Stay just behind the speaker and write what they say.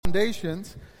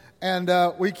Foundations, and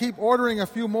we keep ordering a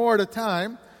few more at a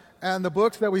time, and the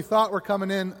books that we thought were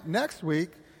coming in next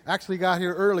week actually got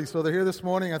here early, so they're here this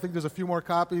morning. I think there's a few more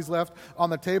copies left on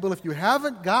the table. If you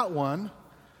haven't got one,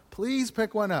 please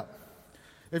pick one up.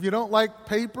 If you don't like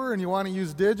paper and you want to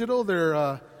use digital, they're,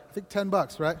 I think,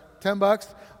 $10, right?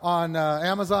 $10 on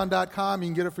Amazon.com. You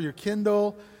can get it for your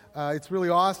Kindle. It's really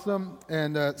awesome.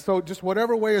 And so just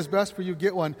whatever way is best for you,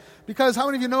 get one. Because how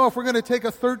many of you know if we're going to take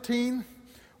a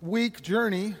 13-week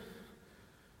journey,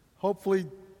 hopefully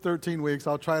 13 weeks,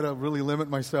 I'll try to really limit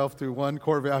myself to one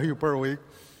core value per week.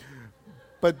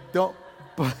 But don't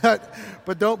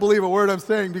believe a word I'm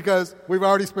saying, because we've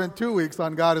already spent 2 weeks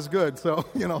on God is good. So,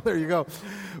 there you go.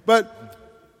 But,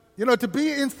 to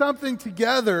be in something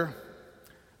together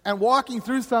and walking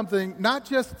through something, not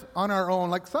just on our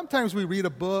own. Like sometimes we read a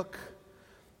book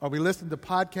or we listen to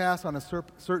podcasts on a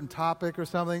certain topic or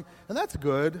something, and that's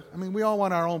good. I mean, we all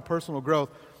want our own personal growth.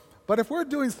 But if we're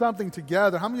doing something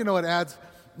together, how many of you know it adds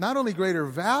not only greater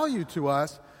value to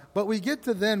us, but we get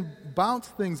to then bounce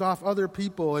things off other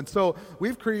people. And so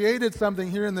we've created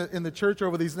something here in the church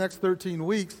over these next 13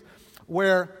 weeks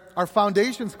where our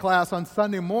foundations class on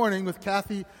Sunday morning with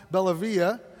Kathy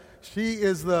Bellavia, she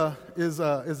is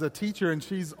a teacher, and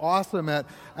she's awesome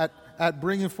at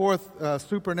bringing forth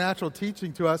supernatural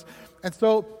teaching to us. And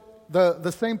so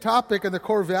the same topic and the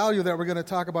core value that we're going to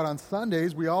talk about on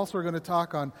Sundays, we also are going to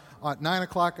talk on 9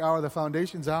 o'clock hour, the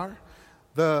Foundations Hour.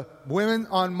 The women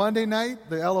on Monday night,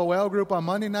 the LOL group on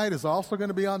Monday night is also going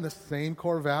to be on the same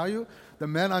core value. The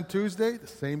men on Tuesday, the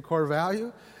same core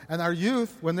value. And our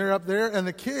youth, when they're up there, and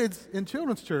the kids in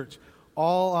Children's Church,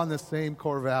 all on the same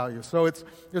core value. So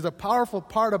there's a powerful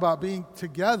part about being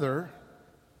together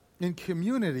in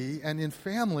community and in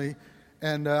family.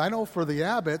 And I know for the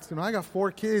Abbotts, I got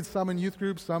 4 kids, some in youth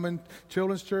groups, some in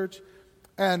Children's Church.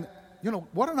 And,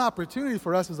 what an opportunity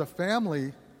for us as a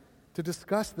family to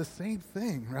discuss the same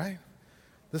thing, right?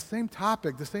 The same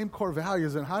topic, the same core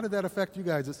values, and how did that affect you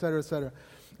guys, et cetera, et cetera.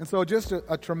 And so just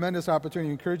a tremendous opportunity.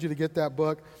 I encourage you to get that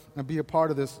book and be a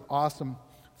part of this awesome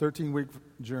 13-week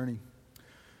journey.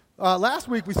 Last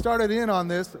week we started in on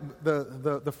this,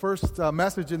 the first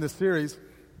message in the series,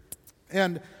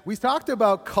 and we talked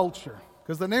about culture,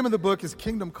 because the name of the book is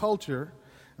Kingdom Culture,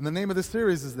 and the name of the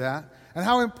series is that, and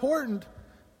how important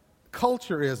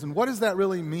culture is, and what does that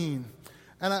really mean?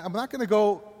 And I'm not going to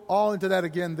go all into that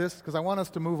again because I want us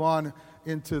to move on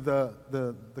into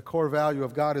the core value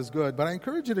of God is good. But I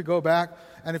encourage you to go back,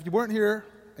 and if you weren't here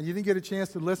and you didn't get a chance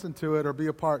to listen to it or be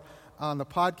a part on the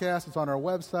podcast, it's on our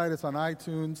website, it's on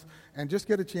iTunes, and just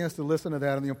get a chance to listen to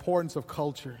that and the importance of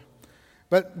culture.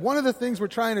 But one of the things we're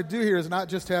trying to do here is not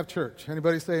just have church.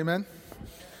 Anybody say amen?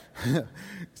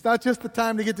 It's not just the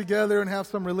time to get together and have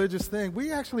some religious thing.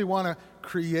 We actually want to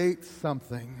create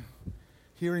something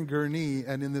here in Gurnee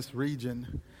and in this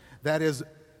region that is,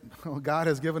 God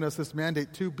has given us this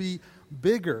mandate to be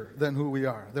bigger than who we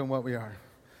are, than what we are,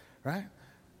 right?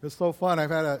 It's so fun.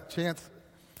 I've had a chance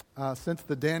since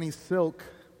the Danny Silk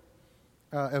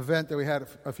event that we had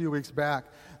a few weeks back.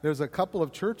 There's a couple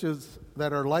of churches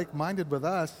that are like-minded with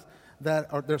us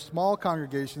they're small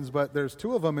congregations, but there's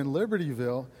 2 of them in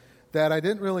Libertyville that I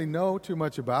didn't really know too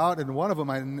much about, and one of them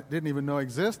I didn't even know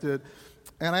existed.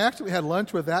 And I actually had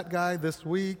lunch with that guy this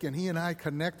week, and he and I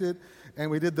connected,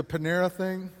 and we did the Panera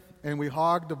thing, and we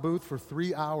hogged the booth for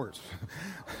 3 hours,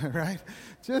 right?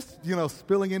 Just,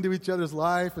 spilling into each other's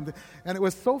life. And it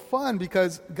was so fun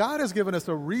because God has given us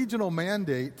a regional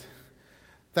mandate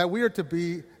that we are to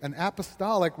be an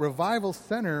apostolic revival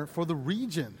center for the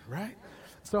region, right?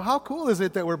 So how cool is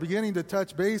it that we're beginning to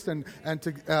touch base and to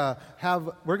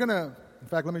in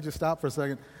fact, let me just stop for a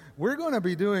second. We're going to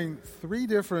be doing 3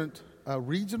 different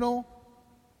regional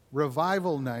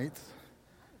revival nights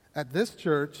at this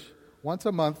church once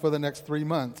a month for the next 3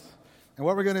 months. And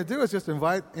what we're going to do is just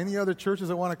invite any other churches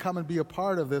that want to come and be a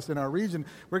part of this in our region.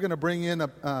 We're going to bring in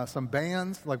some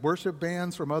bands, like worship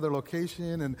bands from other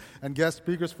locations and guest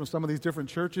speakers from some of these different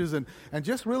churches and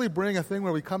just really bring a thing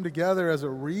where we come together as a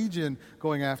region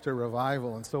going after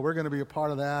revival. And so we're going to be a part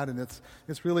of that, and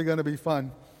it's really going to be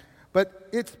fun. But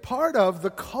it's part of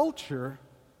the culture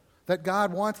that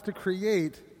God wants to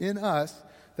create in us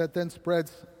that then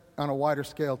spreads on a wider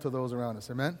scale to those around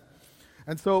us. Amen?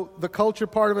 And so the culture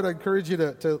part of it, I encourage you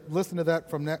to listen to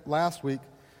that from last week.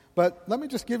 But let me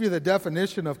just give you the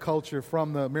definition of culture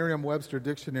from the Merriam-Webster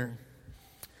Dictionary.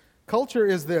 Culture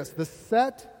is this: the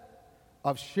set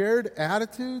of shared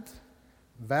attitudes,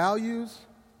 values,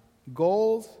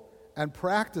 goals, and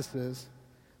practices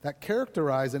that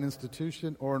characterize an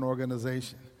institution or an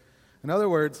organization. In other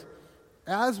words,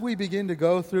 as we begin to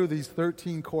go through these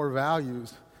 13 core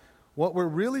values, what we're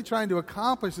really trying to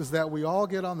accomplish is that we all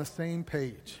get on the same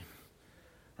page.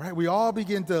 Right? We all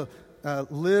begin to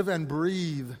live and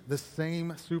breathe the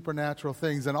same supernatural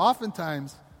things. And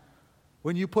oftentimes,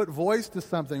 when you put voice to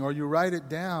something or you write it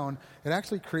down, it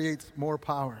actually creates more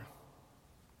power.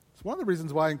 It's one of the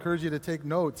reasons why I encourage you to take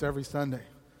notes every Sunday.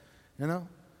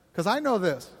 Because I know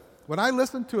this. When I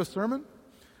listen to a sermon,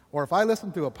 or if I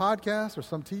listen to a podcast or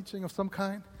some teaching of some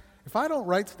kind, if I don't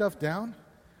write stuff down,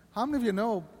 how many of you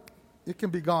know it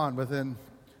can be gone within,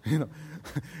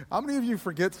 how many of you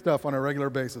forget stuff on a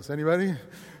regular basis? Anybody?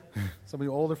 Some of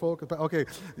you older folk? Okay,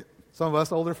 some of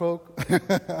us older folk.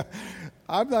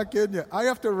 I'm not kidding you. I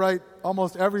have to write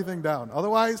almost everything down.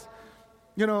 Otherwise,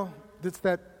 it's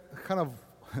that kind of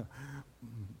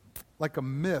like a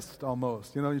mist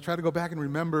almost. You try to go back and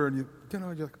remember, and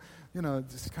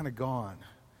it's just kind of gone.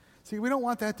 See, we don't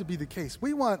want that to be the case.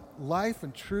 We want life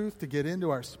and truth to get into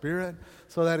our spirit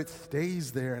so that it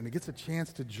stays there and it gets a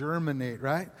chance to germinate,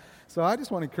 right? So I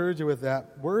just want to encourage you with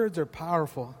that. Words are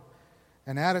powerful,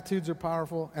 and attitudes are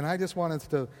powerful, and I just want us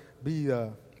to be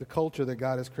the culture that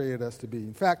God has created us to be.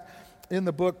 In fact, in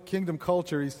the book Kingdom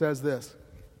Culture, he says this,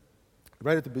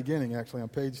 right at the beginning, actually, on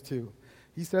page 2.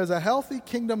 He says, a healthy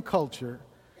kingdom culture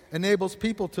enables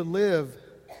people to live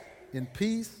in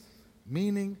peace,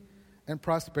 meaning, and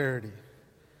prosperity,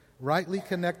 rightly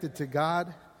connected to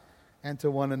God and to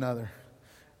one another.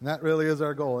 And that really is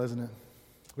our goal, isn't it?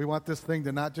 We want this thing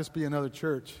to not just be another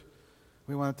church.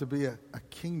 We want it to be a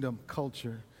kingdom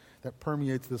culture that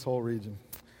permeates this whole region.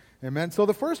 Amen. So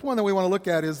the first one that we want to look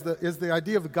at is the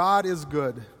idea of God is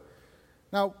good.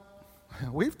 Now,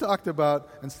 we've talked about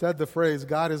and said the phrase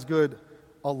God is good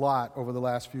a lot over the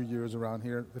last few years around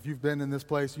here. If you've been in this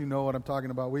place, you know what I'm talking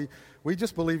about. We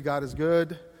just believe God is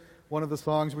good. One of the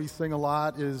songs we sing a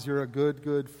lot is "You're a good,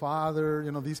 good Father."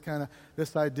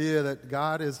 This idea that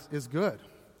God is good.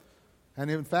 And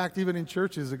in fact, even in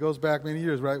churches, it goes back many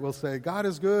years, right? We'll say, God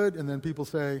is good, and then people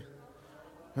say,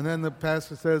 and then the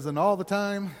pastor says, and all the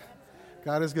time,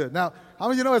 God is good. Now, how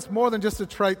many of you know it's more than just a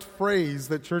trite phrase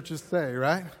that churches say,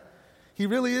 right? He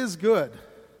really is good.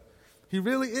 He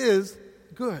really is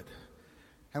good.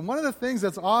 And one of the things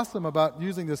that's awesome about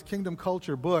using this Kingdom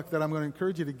Culture book that I'm going to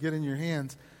encourage you to get in your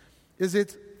hands is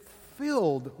it's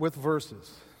filled with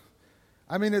verses.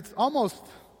 I mean, it's almost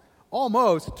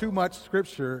too much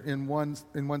scripture in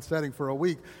one setting for a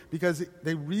week, because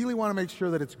they really want to make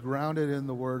sure that it's grounded in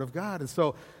the Word of God. And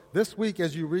so this week,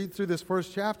 as you read through this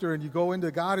first chapter and you go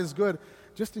into God is good,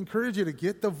 just encourage you to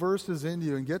get the verses into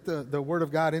you and get the Word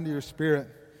of God into your spirit.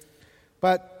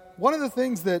 But one of the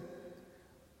things that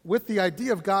with the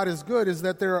idea of God is good is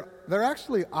that there are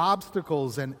actually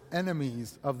obstacles and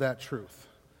enemies of that truth.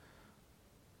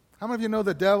 How many of you know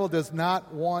the devil does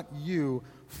not want you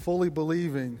fully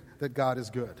believing that God is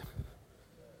good?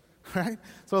 Right?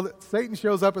 So Satan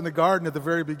shows up in the garden at the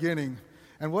very beginning,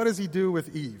 and what does he do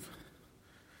with Eve?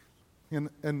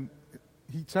 And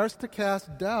he starts to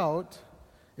cast doubt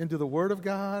into the Word of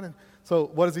God. And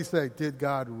so what does he say? Did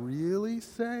God really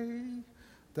say?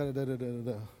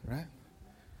 Right?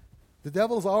 The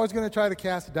devil is always going to try to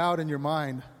cast doubt in your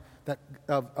mind that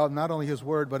of not only his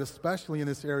Word, but especially in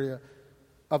this area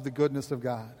of the goodness of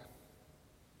God.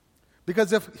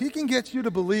 Because if he can get you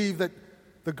to believe that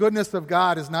the goodness of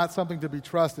God is not something to be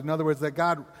trusted, in other words, that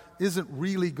God isn't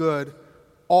really good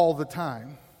all the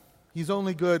time, he's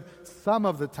only good some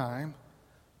of the time,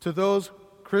 to those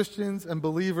Christians and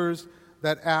believers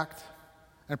that act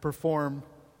and perform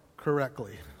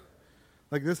correctly.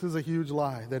 Like, this is a huge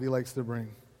lie that he likes to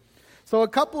bring. So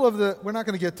we're not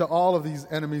going to get to all of these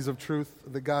enemies of truth,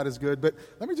 that God is good, but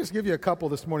let me just give you a couple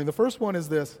this morning. The first one is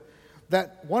this,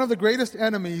 that one of the greatest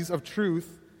enemies of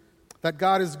truth, that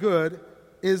God is good,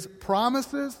 is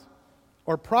promises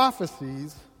or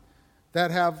prophecies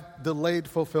that have delayed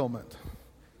fulfillment.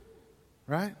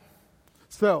 Right?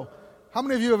 So, how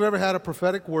many of you have ever had a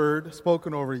prophetic word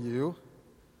spoken over you,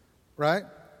 right?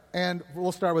 And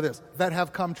we'll start with this, that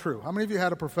have come true. How many of you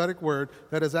had a prophetic word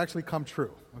that has actually come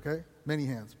true? Okay? Many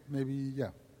hands. Maybe,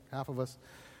 half of us.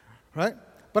 Right?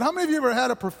 But how many of you ever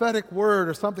had a prophetic word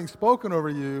or something spoken over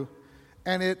you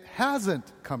and it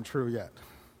hasn't come true yet?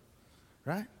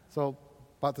 Right? So,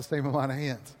 about the same amount of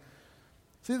hands.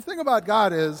 See, the thing about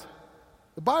God is,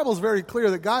 the Bible is very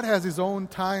clear that God has his own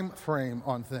time frame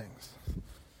on things.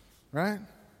 Right?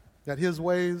 That his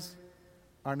ways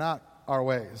are not our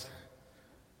ways.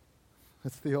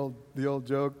 It's the old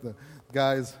joke, the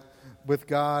guy's with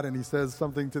God and he says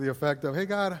something to the effect of, hey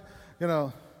God,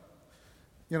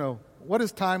 what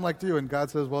is time like to you? And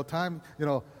God says, well, time,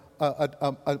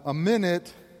 a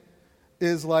minute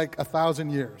is like 1,000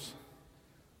 years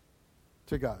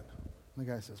to God. And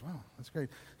the guy says, wow, that's great.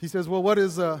 He says, well, what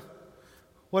is $1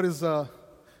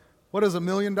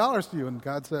 million to you? And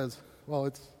God says, well,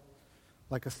 it's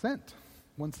like a cent.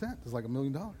 1 cent is like $1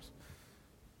 million.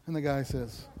 And the guy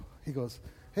says, he goes,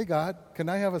 hey, God, can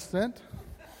I have a cent?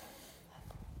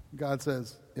 God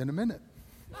says, in a minute.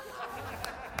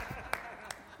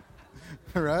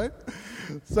 Right?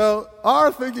 So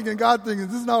our thinking and God thinking,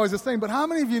 this isn't always the same. But how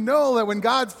many of you know that when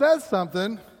God says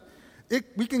something,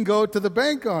 we can go to the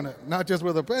bank on it, not just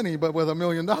with a penny, but with $1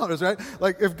 million, right?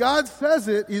 Like if God says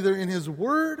it either in His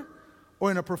Word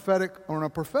or in a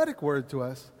prophetic word to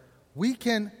us, we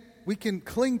can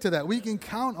cling to that. We can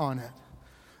count on it.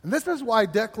 And this is why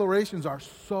declarations are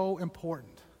so important.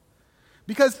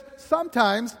 Because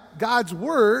sometimes God's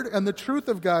Word and the truth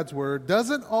of God's Word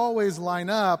doesn't always line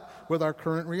up with our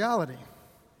current reality.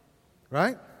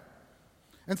 Right?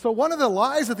 And so one of the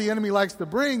lies that the enemy likes to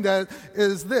bring that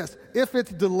is this: if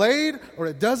it's delayed or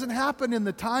it doesn't happen in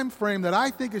the time frame that I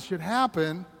think it should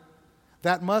happen,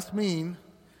 that must mean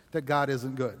that God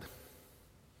isn't good.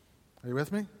 Are you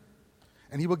with me?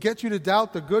 And he will get you to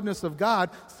doubt the goodness of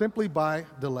God simply by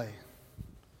delay.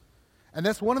 And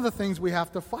that's one of the things we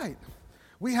have to fight.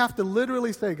 We have to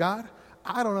literally say, God,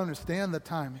 I don't understand the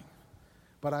timing,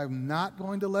 but I'm not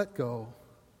going to let go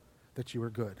that you are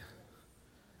good.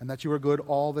 And that you are good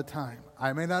all the time.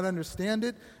 I may not understand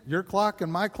it. Your clock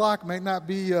and my clock may not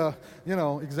be,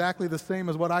 exactly the same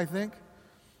as what I think.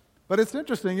 But it's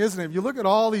interesting, isn't it? If you look at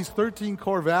all these 13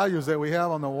 core values that we have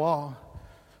on the wall,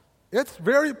 it's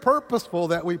very purposeful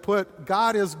that we put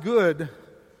God is good,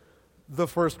 the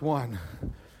first one.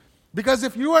 Because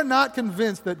if you are not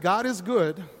convinced that God is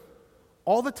good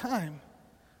all the time,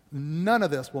 none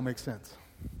of this will make sense.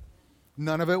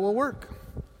 None of it will work.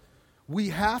 We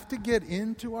have to get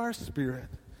into our spirit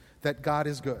that God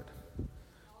is good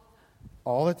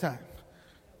all the time.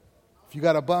 If you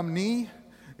got a bum knee,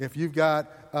 if you've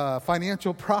got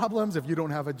financial problems, if you don't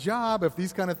have a job, if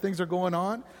these kind of things are going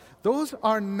on, those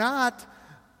are not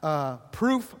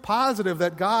proof positive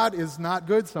that God is not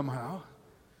good somehow.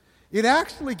 It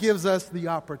actually gives us the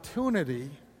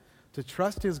opportunity to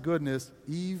trust His goodness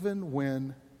even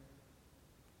when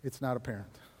it's not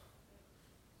apparent.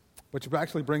 Which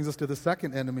actually brings us to the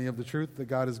second enemy of the truth that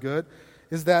God is good,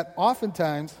 is that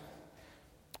oftentimes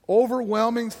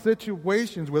overwhelming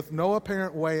situations with no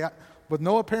apparent way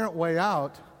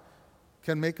out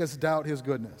can make us doubt His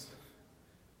goodness.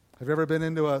 Have you ever been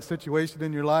into a situation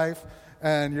in your life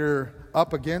and you're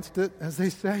up against it, as they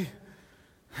say,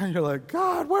 and you're like,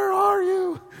 God, where are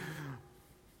you?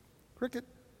 Cricket,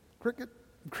 cricket.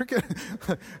 Cricket,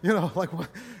 like what?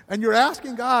 And you're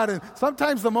asking God, and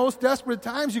sometimes the most desperate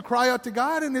times you cry out to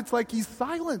God, and it's like He's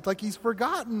silent, like He's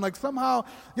forgotten, like somehow,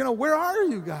 where are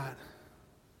you, God?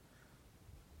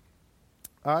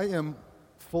 I am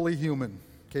fully human,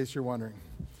 in case you're wondering.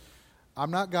 I'm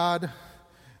not God.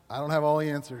 I don't have all the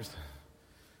answers.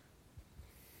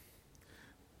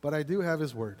 But I do have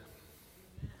His Word.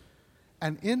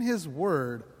 And in His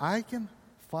Word, I can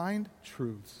find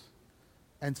truths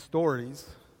and stories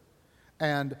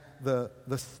and the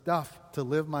stuff to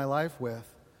live my life with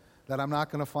that I'm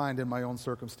not going to find in my own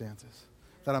circumstances,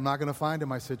 that I'm not going to find in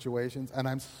my situations, and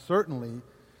I'm certainly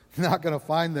not going to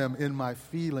find them in my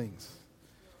feelings.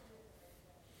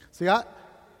 See,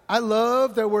 I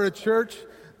love that we're a church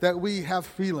that we have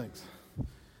feelings.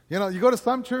 You go to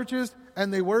some churches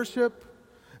and they worship,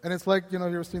 and it's like, you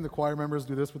ever seen the choir members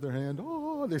do this with their hand?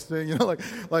 Oh, they sing,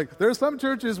 like there are some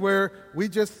churches where we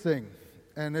just sing.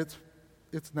 And it's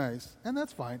nice, and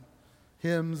that's fine.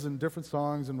 Hymns and different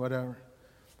songs and whatever.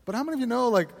 But how many of you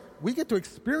know, we get to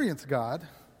experience God,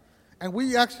 and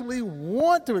we actually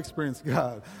want to experience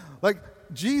God? Like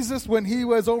Jesus, when He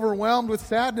was overwhelmed with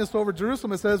sadness over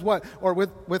Jerusalem, it says what? Or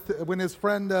when His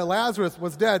friend Lazarus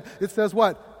was dead, it says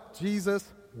what? Jesus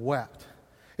wept.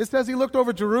 It says He looked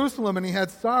over Jerusalem and He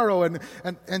had sorrow, and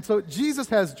so Jesus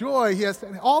has joy. He has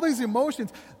all these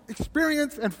emotions.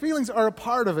 Experience and feelings are a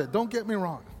part of it, don't get me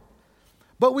wrong.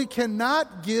 But we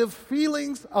cannot give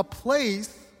feelings a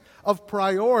place of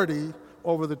priority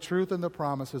over the truth and the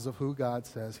promises of who God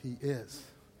says He is.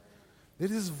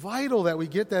 It is vital that we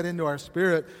get that into our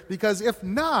spirit, because if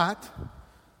not,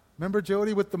 remember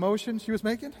Jody with the motion she was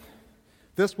making?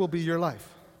 This will be your life.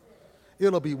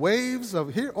 It'll be waves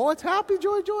of here. Oh, it's happy,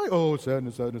 joy, joy. Oh,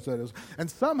 sadness, sadness, sadness. And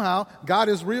somehow, God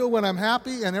is real when I'm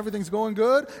happy and everything's going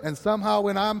good. And somehow,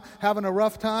 when I'm having a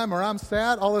rough time or I'm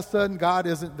sad, all of a sudden, God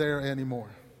isn't there anymore.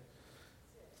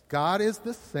 God is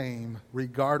the same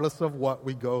regardless of what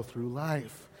we go through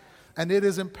life. And it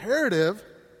is imperative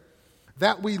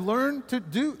that we learn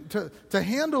to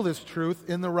handle this truth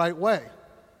in the right way.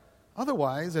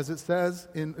 Otherwise, as it says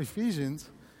in Ephesians,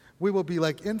 we will be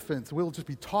like infants. We'll just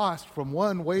be tossed from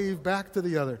one wave back to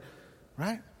the other,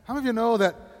 right? How many of you know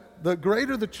that the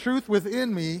greater the truth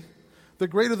within me, the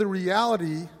greater the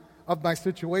reality of my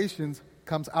situations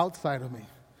comes outside of me?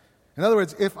 In other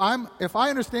words, if I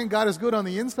understand God is good on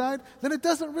the inside, then it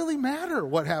doesn't really matter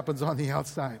what happens on the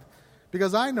outside,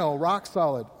 because I know rock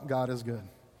solid God is good.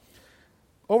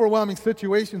 Overwhelming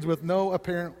situations with no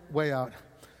apparent way out.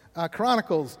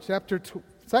 Chronicles,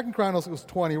 Second Chronicles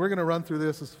 20. We're going to run through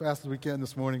this as fast as we can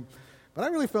this morning. But I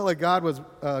really felt like God was,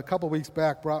 a couple weeks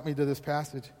back, brought me to this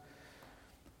passage.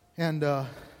 And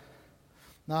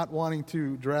not wanting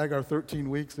to drag our 13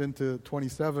 weeks into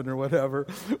 27 or whatever,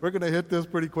 we're going to hit this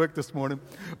pretty quick this morning.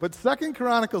 But Second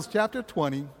Chronicles chapter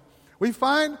 20, we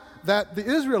find that the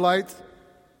Israelites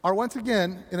are once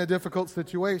again in a difficult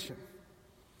situation.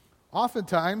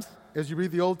 Oftentimes, as you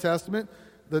read the Old Testament,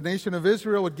 the nation of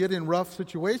Israel would get in rough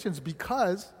situations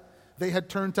because they had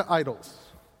turned to idols.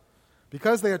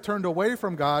 Because they had turned away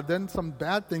from God, then some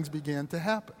bad things began to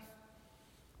happen.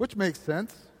 Which makes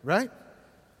sense, right?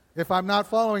 If I'm not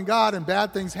following God and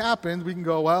bad things happen, we can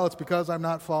go, well, it's because I'm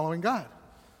not following God.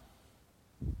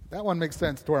 That one makes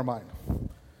sense to our mind.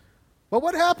 But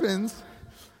what happens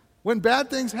when bad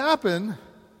things happen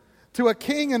to a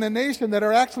king and a nation that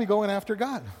are actually going after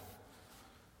God?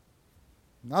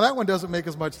 Now that one doesn't make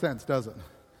as much sense, does it?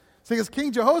 See, because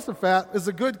King Jehoshaphat is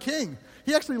a good king.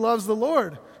 He actually loves the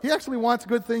Lord. He actually wants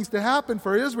good things to happen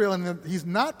for Israel, and he's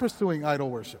not pursuing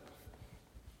idol worship.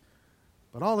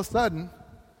 But all of a sudden,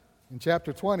 in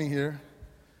chapter 20 here,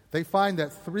 they find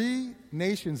that 3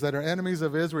 nations that are enemies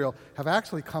of Israel have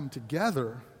actually come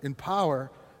together in power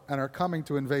and are coming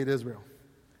to invade Israel.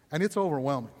 And it's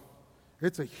overwhelming.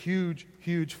 It's a huge,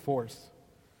 huge force.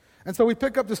 And so we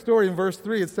pick up the story in verse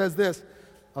 3. It says this,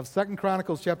 of 2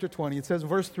 Chronicles chapter 20. It says in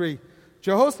verse 3,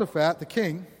 Jehoshaphat, the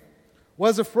king,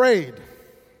 was afraid.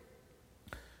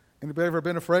 Anybody ever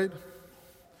been afraid?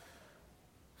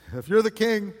 If you're the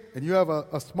king and you have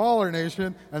a smaller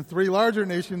nation and 3 larger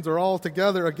nations are all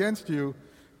together against you,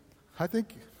 I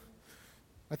think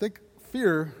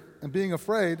fear and being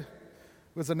afraid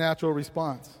was a natural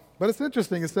response. But it's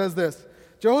interesting. It says this,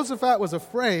 Jehoshaphat was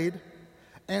afraid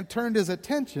and turned his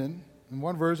attention, in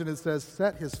one version it says,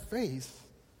 set his face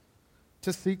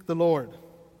to seek the Lord,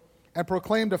 and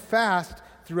proclaimed a fast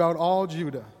throughout all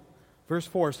Judah. Verse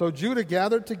 4, so Judah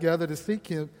gathered together to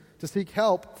seek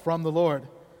help from the Lord.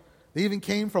 They even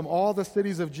came from all the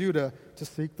cities of Judah to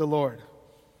seek the Lord.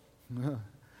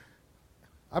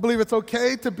 I believe it's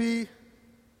okay to be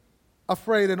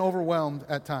afraid and overwhelmed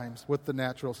at times with the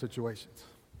natural situations,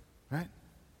 right?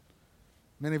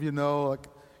 Many of you know, like,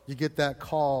 you get that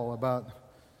call about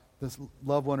this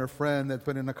loved one or friend that's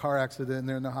been in a car accident and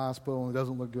they're in the hospital and it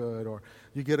doesn't look good, or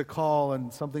you get a call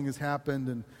and something has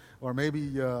happened, or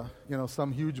maybe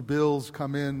some huge bills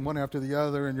come in one after the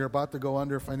other and you're about to go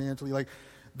under financially. Like,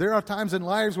 there are times in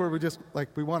lives where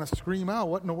we want to scream out,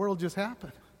 what in the world just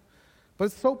happened? But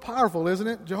it's so powerful, isn't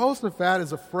it? Jehoshaphat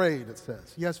is afraid, it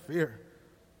says. He has fear.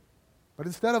 But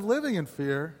instead of living in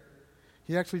fear,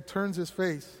 he actually turns his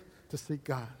face to seek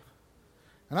God.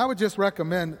 And I would just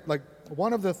recommend,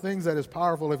 one of the things that is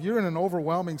powerful, if you're in an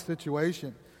overwhelming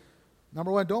situation, number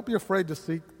 1, don't be afraid to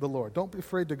seek the Lord. Don't be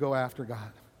afraid to go after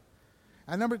God.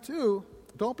 And number 2,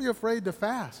 don't be afraid to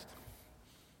fast.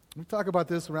 We talk about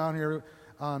this around here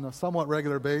on a somewhat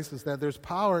regular basis, that there's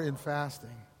power in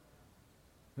fasting.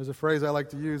 There's a phrase I like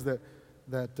to use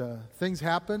that things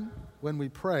happen when we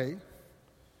pray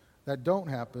that don't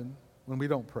happen when we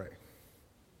don't pray,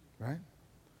 right?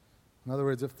 In other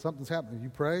words, if something's happening, you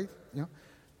pray,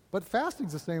 But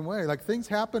fasting's the same way. Like, things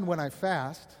happen when I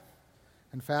fast,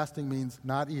 and fasting means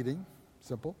not eating,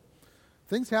 simple.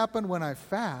 Things happen when I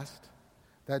fast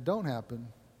that don't happen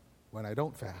when I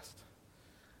don't fast.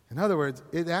 In other words,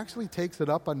 it actually takes it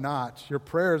up a notch. Your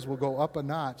prayers will go up a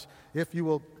notch if you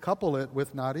will couple it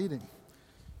with not eating.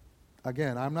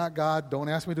 Again, I'm not God. Don't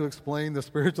ask me to explain the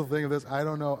spiritual thing of this. I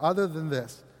don't know. Other than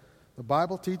this, the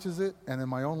Bible teaches it, and in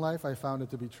my own life, I found it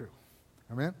to be true.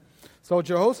 Amen? So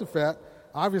Jehoshaphat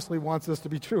obviously wants this to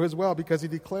be true as well, because he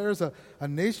declares a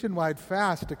nationwide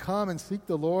fast to come and seek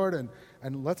the Lord,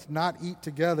 and let's not eat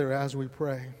together as we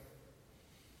pray.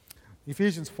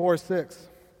 Ephesians 4:6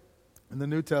 in the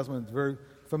New Testament, it's a very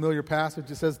familiar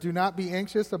passage. It says, do not be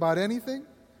anxious about anything,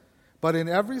 but in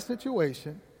every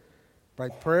situation, by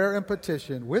prayer and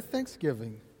petition, with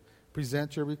thanksgiving,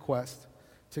 present your request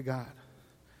to God.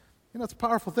 It's a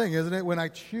powerful thing, isn't it? When I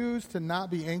choose to not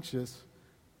be anxious,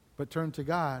 but turn to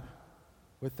God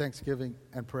with thanksgiving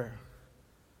and prayer.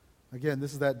 Again,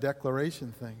 this is that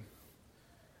declaration thing.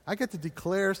 I get to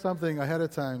declare something ahead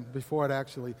of time before it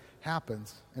actually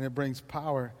happens, and it brings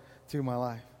power to my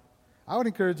life. I would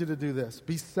encourage you to do this.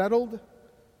 Be settled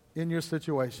in your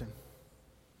situation.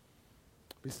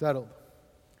 Be settled.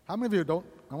 How many of you don't,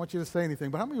 I want you to say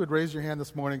anything, but how many would raise your hand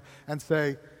this morning and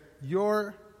say,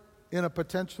 you're in a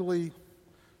potentially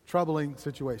troubling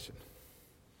situation?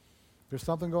 There's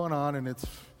something going on, and it's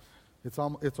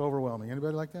overwhelming.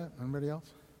 Anybody like that? Anybody else?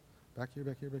 Back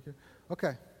here.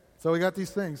 Okay. So we got these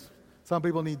things. Some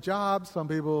people need jobs. Some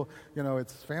people,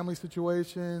 it's family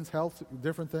situations, health,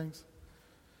 different things.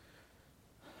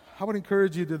 I would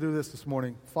encourage you to do this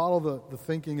morning. Follow the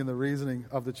thinking and the reasoning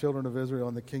of the children of Israel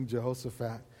and the King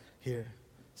Jehoshaphat here.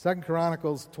 2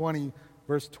 Chronicles 20,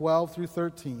 verse 12 through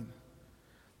 13.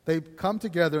 They come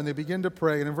together and they begin to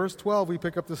pray. And in verse 12, we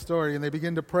pick up the story, and they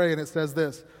begin to pray, and it says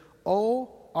this, "O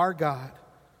our God,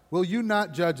 will you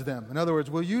not judge them?" In other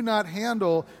words, will you not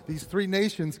handle these three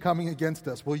nations coming against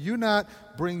us? Will you not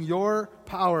bring your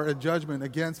power and judgment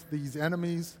against these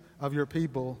enemies of your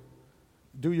people?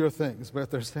 Do your things,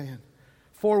 but they're saying,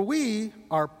 "For we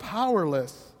are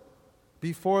powerless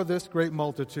before this great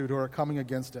multitude who are coming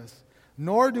against us,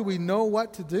 nor do we know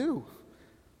what to do."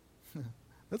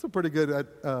 That's a pretty good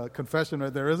confession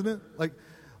right there, isn't it?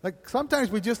 Like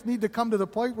sometimes we just need to come to the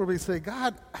point where we say,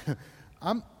 "God,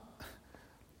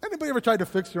 Anybody ever tried to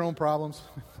fix your own problems?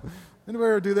 Anybody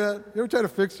ever do that? You ever try to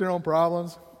fix your own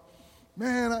problems?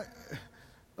 Man,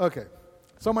 okay.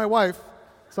 So my wife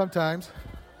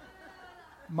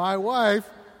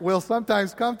will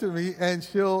sometimes come to me, and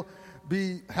she'll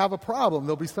have a problem.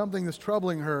 There'll be something that's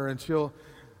troubling her, and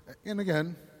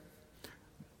again,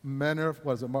 men are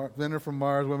from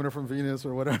Mars, women are from Venus,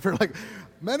 or whatever. Like,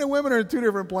 men and women are in two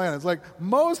different planets. Like,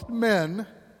 most men,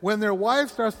 when their wife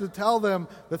starts to tell them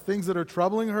the things that are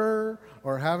troubling her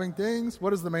or having things, what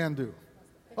does the man do?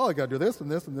 Oh, I got to do this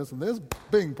and this and this and this.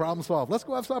 Bing, problem solved. Let's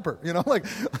go have supper.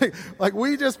 Like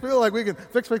we just feel like we can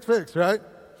fix, right?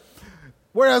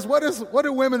 Whereas, what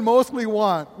do women mostly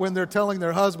want when they're telling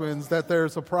their husbands that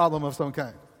there's a problem of some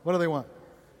kind? What do they want?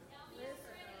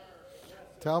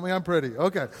 Tell me I'm pretty.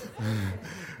 Okay.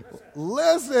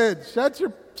 Listen,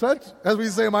 as we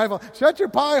say in my phone, shut your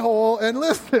pie hole and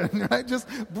listen, right? Just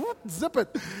zip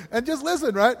it and just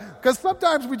listen, right? Because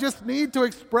sometimes we just need to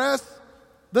express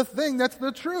the thing that's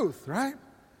the truth, right?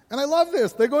 And I love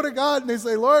this. They go to God and they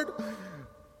say, "Lord,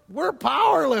 we're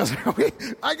powerless.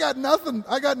 I got nothing.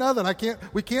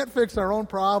 We can't fix our own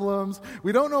problems.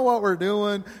 We don't know what we're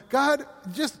doing. God,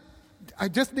 I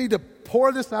just need to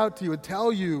pour this out to you and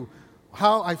tell you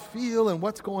how I feel and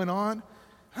what's going on."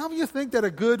 How do you think that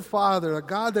a good father, a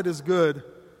God that is good,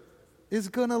 is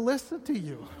going to listen to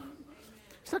you?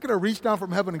 He's not going to reach down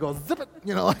from heaven and go, zip it,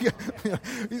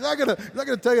 He's not going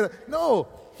to tell you that. No,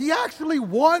 he actually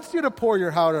wants you to pour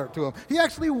your heart out to him. He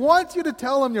actually wants you to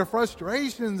tell him your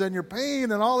frustrations and your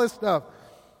pain and all this stuff.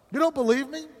 You don't believe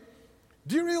me?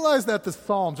 Do you realize that the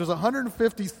Psalms, there's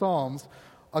 150 Psalms,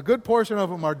 a good portion of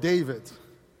them are David's.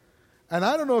 And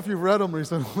I don't know if you've read them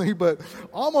recently, but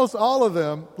almost all of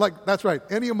them, that's right,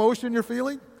 any emotion you're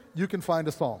feeling, you can find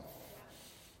a psalm.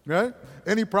 Right?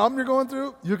 Any problem you're going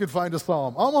through, you can find a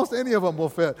psalm. Almost any of them will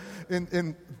fit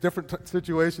in different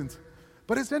situations.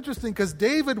 But it's interesting because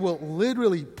David will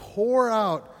literally pour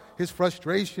out his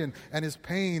frustration and his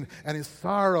pain and his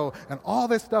sorrow and all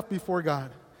this stuff before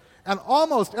God. And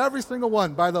almost every single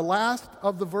one, by the last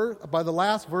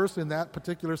verse in that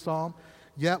particular psalm,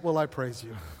 "Yet will I praise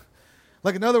you."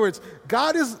 Like, in other words,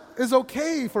 God is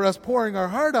okay for us pouring our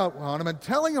heart out on him and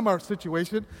telling him our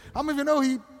situation. How many of you know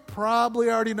he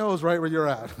probably already knows right where you're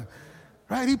at?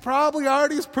 Right? He probably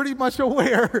already is pretty much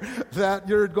aware that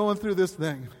you're going through this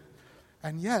thing.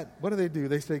 And yet, what do?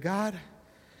 They say, "God,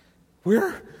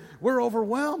 we're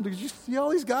overwhelmed. Did you see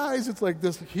all these guys? It's like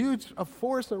this huge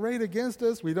force arrayed against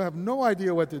us. We have no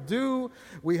idea what to do.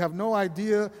 We have no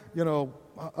idea,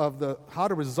 of how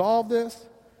to resolve this."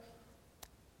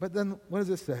 But then, what does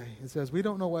it say? It says, "We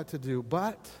don't know what to do,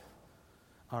 but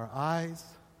our eyes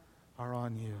are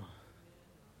on you."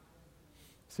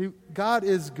 See, God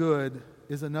is good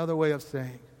is another way of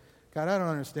saying, "God, I don't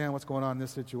understand what's going on in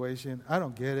this situation. I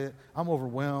don't get it. I'm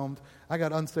overwhelmed. I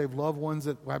got unsaved loved ones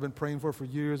that I've been praying for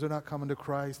years. They're not coming to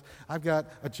Christ. I've got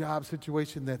a job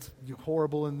situation that's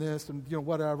horrible in this and,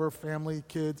 whatever, family,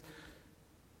 kids.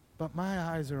 But my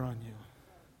eyes are on you."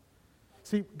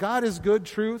 See, God is good.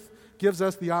 Truth gives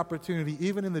us the opportunity,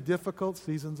 even in the difficult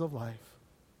seasons of life,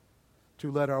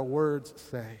 to let our words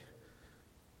say,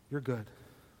 "You're good.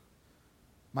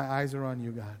 My eyes are on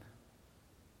you, God.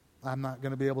 I'm not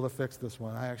going to be able to fix this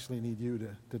one. I actually need you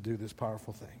to do this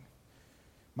powerful thing.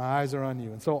 My eyes are on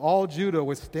you." And so all Judah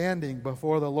was standing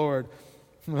before the Lord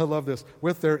I love this.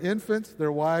 With their infants,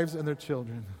 their wives, and their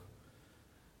children.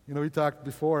 You know, we talked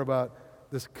before about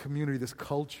this community, this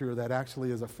culture that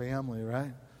actually is a family,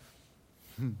 right?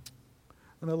 And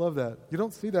I love that. You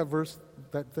don't see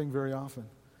that thing very often.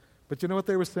 But you know what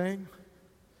they were saying?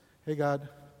 Hey, God,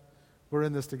 we're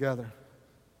in this together.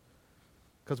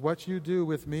 Because what you do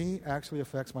with me actually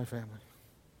affects my family.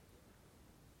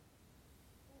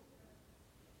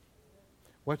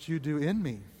 What you do in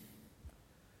me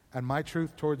and my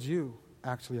truth towards you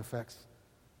actually affects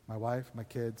my wife, my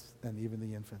kids, and even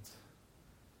the infants.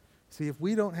 See, if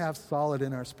we don't have solid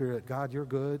in our spirit, God, you're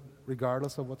good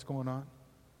regardless of what's going on.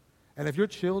 And if your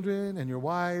children and your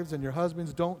wives and your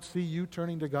husbands don't see you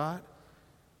turning to God,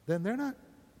 then they're not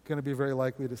going to be very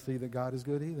likely to see that God is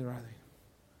good either, are they?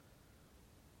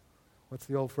 What's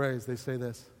the old phrase? They say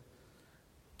this.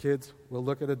 Kids will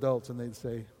look at adults and they'd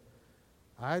say,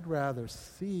 I'd rather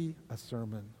see a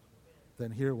sermon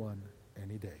than hear one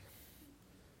any day.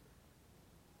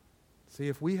 See,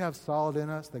 if we have solid in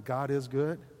us that God is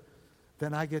good,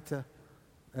 then I get to,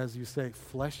 as you say,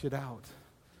 flesh it out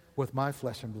with my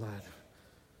flesh and blood.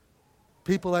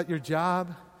 People at your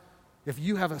job, if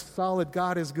you have a solid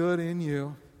God is good in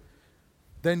you,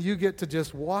 then you get to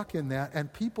just walk in that,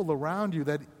 and people around you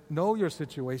that know your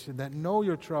situation, that know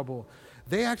your trouble,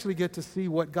 they actually get to see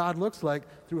what God looks like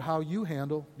through how you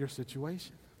handle your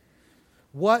situation.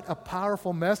 What a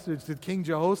powerful message did King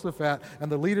Jehoshaphat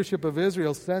and the leadership of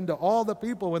Israel send to all the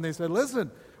people when they said,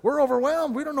 listen, we're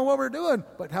overwhelmed. We don't know what we're doing.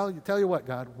 But tell you what,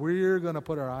 God, we're going to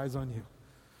put our eyes on you.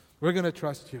 We're going to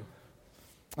trust you.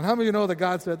 And how many of you know that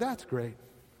God said, that's great.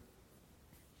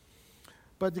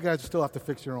 But you guys still have to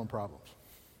fix your own problems.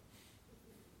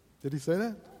 Did he say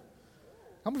that?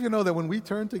 How many of you know that when we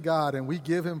turn to God and we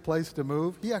give him place to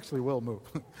move, he actually will move?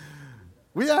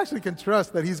 We actually can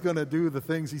trust that he's going to do the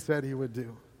things he said he would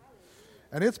do.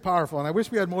 And it's powerful. And I wish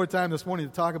we had more time this morning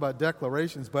to talk about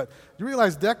declarations, but you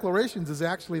realize declarations is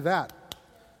actually that.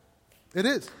 It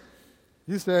is.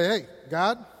 You say, hey,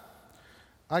 God,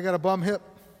 I got a bum hip.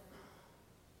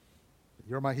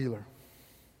 You're my healer.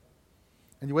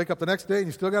 And you wake up the next day and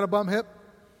you still got a bum hip.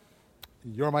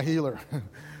 You're my healer.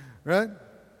 Right?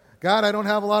 God, I don't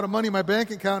have a lot of money in my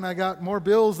bank account and I got more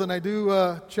bills than I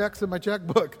do checks in my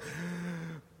checkbook.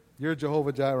 You're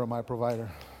Jehovah Jireh, my provider.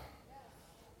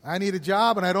 I need a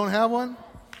job and I don't have one.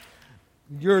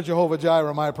 You're Jehovah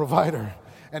Jireh, my provider.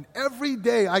 And every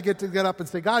day I get to get up and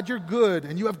say, God, you're good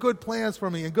and you have good plans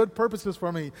for me and good purposes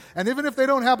for me. And even if they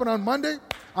don't happen on Monday,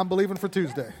 I'm believing for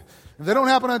Tuesday. If they don't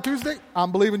happen on Tuesday,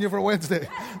 I'm believing you for Wednesday.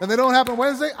 If they don't happen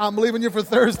Wednesday, I'm believing you for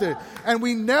Thursday. And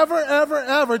we never, ever,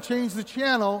 ever change the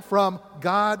channel from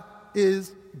God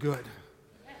is good.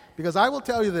 Because I will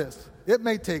tell you this, it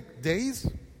may take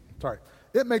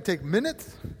it may take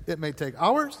minutes, it may take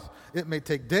hours, it may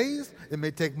take days, it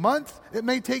may take months, it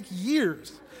may take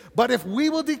years. But if we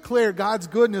will declare God's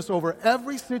goodness over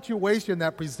every situation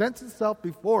that presents itself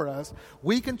before us,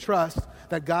 we can trust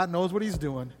that God knows what he's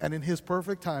doing, and in his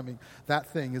perfect timing, that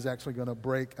thing is actually going to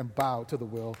break and bow to the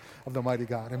will of the mighty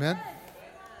God. Amen?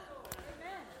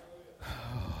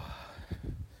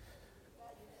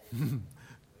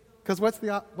 Because what's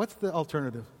the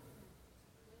alternative?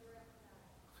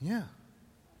 Yeah.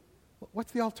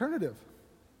 What's the alternative?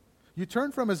 You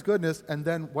turn from his goodness, and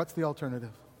then what's the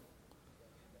alternative?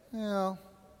 Well,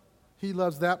 he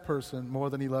loves that person more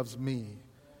than he loves me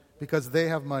because they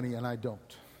have money and I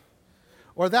don't.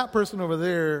 Or that person over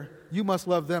there, you must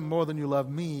love them more than you love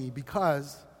me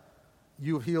because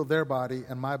you healed their body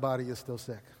and my body is still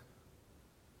sick.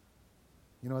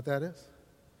 You know what that is?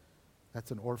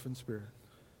 That's an orphan spirit.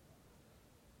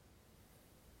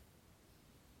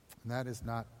 And that is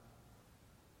not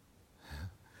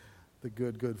the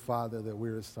good Father that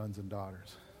we're his sons and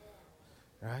daughters.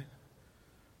 Right?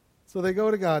 So they go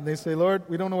to God and they say, Lord,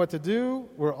 we don't know what to do.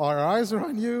 Our eyes are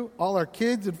on you. All our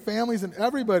kids and families and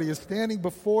everybody is standing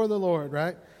before the Lord,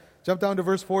 right? Jump down to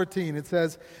verse 14. It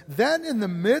says, then in the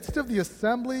midst of the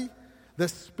assembly, the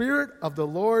Spirit of the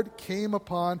Lord came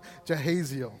upon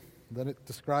Jahaziel. Then it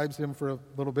describes him for a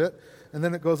little bit. And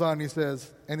then it goes on and he says,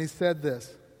 and he said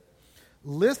this,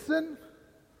 listen,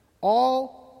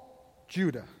 all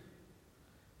Judah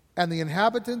and the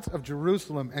inhabitants of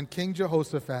Jerusalem and King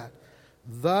Jehoshaphat.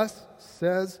 Thus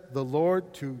says the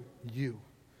Lord to you,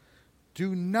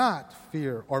 do not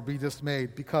fear or be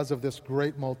dismayed because of this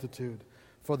great multitude,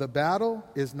 for the battle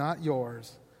is not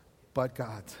yours, but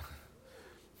God's.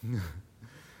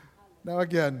 Now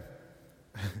again,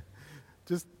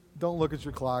 just don't look at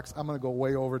your clocks. I'm going to go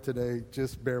way over today.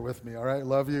 Just bear with me, all right?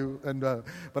 Love you.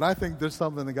 But I think there's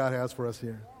something that God has for us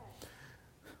here.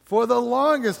 For the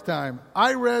longest time,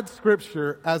 I read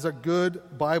Scripture as a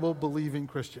good Bible-believing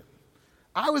Christian.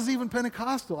 I was even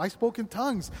Pentecostal. I spoke in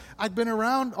tongues. I'd been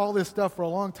around all this stuff for a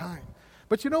long time.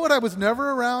 But you know what I was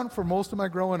never around for most of my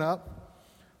growing up?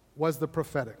 Was the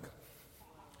prophetic.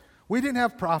 We didn't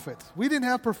have prophets. We didn't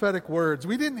have prophetic words.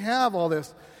 We didn't have all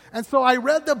this. And so I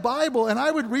read the Bible, and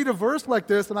I would read a verse like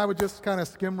this, and I would just kind of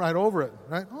skim right over it,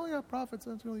 right? Oh, yeah, prophets,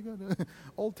 that's really good.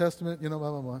 Old Testament, blah,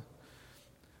 blah, blah.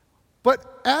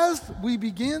 But as we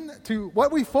begin to,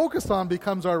 what we focus on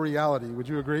becomes our reality. Would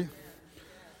you agree?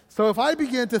 So if I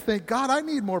begin to think, God, I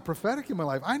need more prophetic in my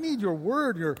life. I need your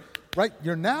word,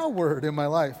 your now word in my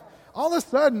life. All of a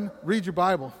sudden, read your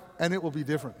Bible, and it will be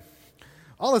different.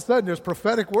 All of a sudden, there's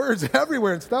prophetic words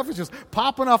everywhere, and stuff is just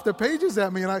popping off the pages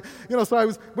at me. And so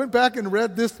I went back and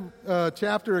read this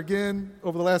chapter again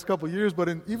over the last couple of years, but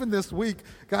even this week,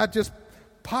 God just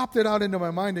popped it out into my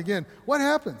mind again. What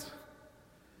happens?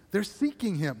 They're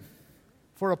seeking him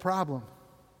for a problem.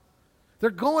 They're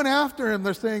going after him.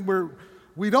 They're saying,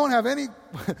 we don't have any,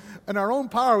 in our own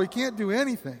power, we can't do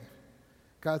anything.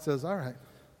 God says, all right,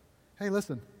 hey,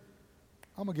 listen,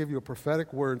 I'm going to give you a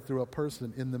prophetic word through a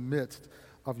person in the midst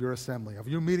of your assembly, of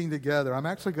you meeting together. I'm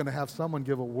actually going to have someone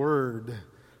give a word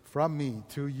from me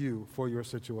to you for your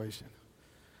situation.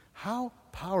 How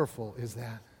powerful is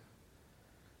that?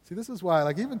 See, this is why,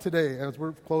 even today, as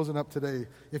we're closing up today,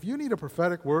 if you need a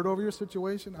prophetic word over your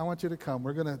situation, I want you to come.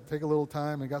 We're going to take a little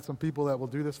time and got some people that will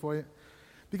do this for you.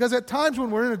 Because at times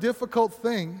when we're in a difficult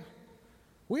thing,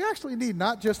 we actually need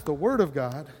not just the Word of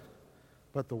God,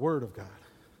 but the Word of God.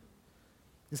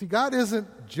 You see, God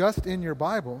isn't just in your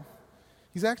Bible.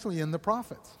 He's actually in the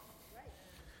prophets.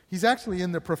 He's actually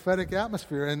in the prophetic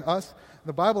atmosphere. And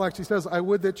the Bible actually says, I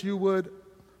would that you would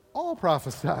all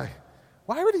prophesy.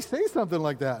 Why would he say something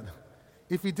like that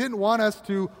if he didn't want us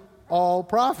to all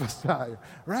prophesy,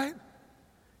 right?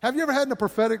 Have you ever had a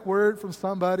prophetic word from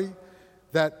somebody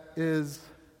that is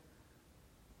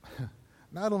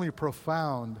not only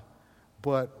profound,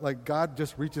 but God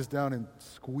just reaches down and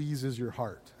squeezes your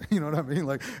heart? You know what I mean?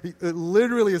 It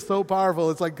literally is so powerful.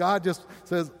 It's like God just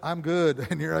says, I'm good,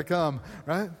 and here I come,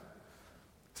 right?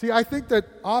 See, I think that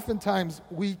oftentimes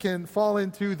we can fall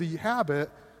into the habit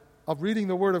of reading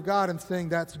the Word of God and saying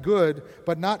that's good,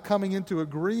 but not coming into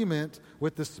agreement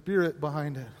with the Spirit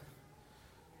behind it.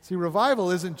 See,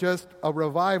 revival isn't just a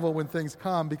revival when things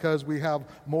come because we have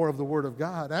more of the Word of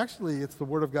God. Actually, it's the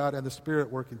Word of God and the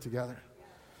Spirit working together.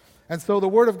 And so the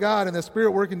Word of God and the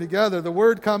Spirit working together, the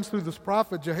Word comes through this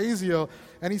prophet Jahaziel,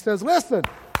 and he says, listen,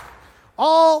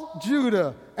 all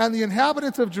Judah and the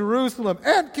inhabitants of Jerusalem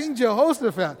and King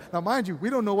Jehoshaphat. Now, mind you, we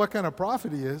don't know what kind of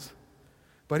prophet he is,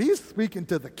 but he's speaking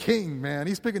to the king, man.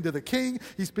 He's speaking to the king.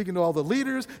 He's speaking to all the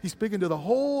leaders. He's speaking to the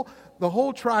whole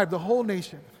tribe, the whole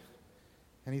nation.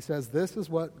 And he says, this is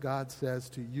what God says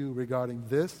to you regarding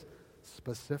this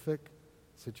specific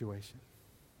situation.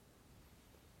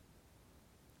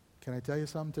 Can I tell you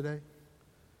something today?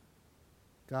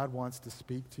 God wants to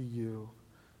speak to you,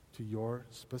 to your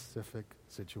specific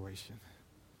situation.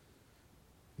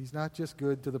 He's not just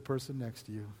good to the person next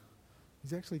to you.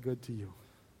 He's actually good to you.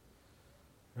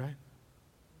 Right?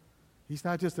 He's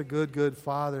not just a good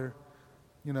father,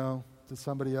 to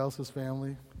somebody else's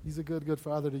family. He's a good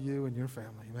father to you and your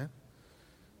family, amen?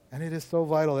 And it is so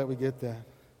vital that we get that.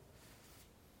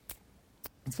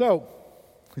 And so,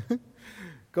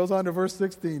 goes on to verse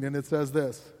 16, and it says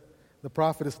this. The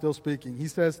prophet is still speaking. He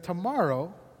says,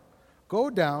 tomorrow, go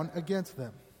down against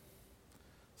them.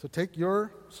 So take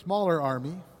your smaller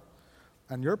army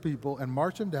and your people and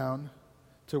march them down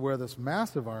to where this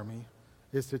massive army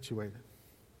is situated.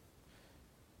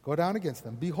 Go down against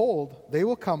them. Behold, they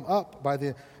will come up by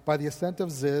the ascent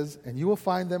of Ziz, and you will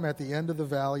find them at the end of the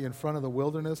valley in front of the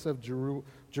wilderness of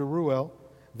Jeruel.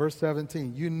 Verse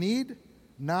 17, you need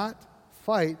not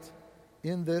fight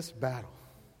in this battle.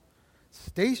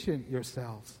 Station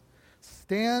yourselves.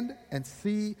 Stand and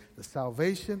see the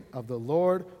salvation of the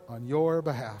Lord on your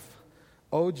behalf,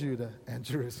 O Judah and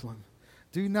Jerusalem.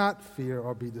 Do not fear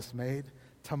or be dismayed.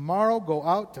 Tomorrow go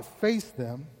out to face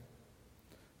them,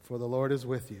 for the Lord is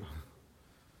with you.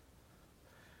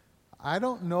 I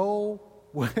don't know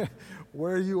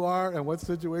where you are and what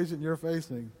situation you're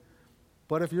facing,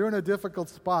 but if you're in a difficult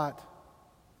spot,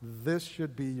 this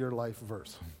should be your life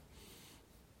verse.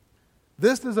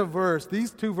 This is a verse, these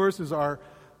two verses are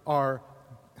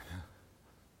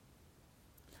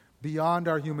beyond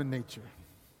our human nature.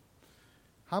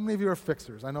 How many of you are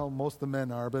fixers? I know most of the men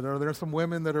are, but are there some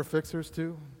women that are fixers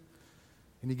too?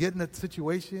 And you get in a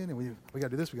situation and we got to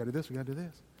do this, we got to do this, we got to do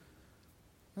this.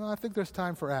 I think there's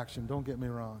time for action, don't get me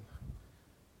wrong.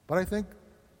 But I think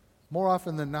more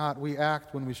often than not, we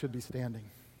act when we should be standing.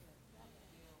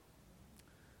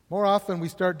 More often, we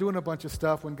start doing a bunch of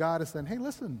stuff when God is saying, hey,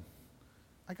 listen,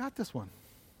 I got this one.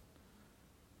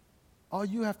 All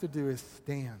you have to do is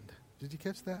stand. Did you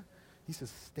catch that? He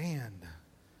says, stand.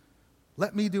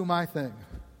 Let me do my thing.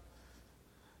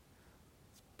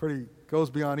 It's goes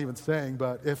beyond even saying,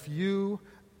 but if you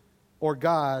or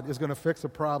God is going to fix a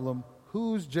problem,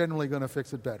 who's generally going to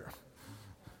fix it better?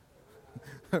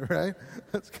 Right?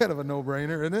 That's kind of a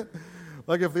no-brainer, isn't it?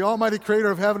 Like if the almighty creator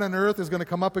of heaven and earth is going to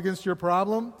come up against your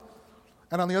problem,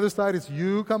 and on the other side it's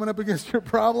you coming up against your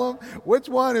problem, which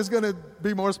one is going to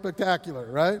be more spectacular,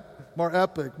 right? More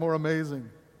epic, more amazing?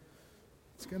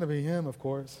 It's going to be him, of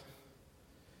course.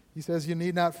 He says you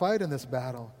need not fight in this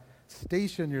battle.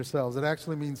 Station yourselves. It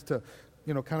actually means to,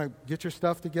 kind of get your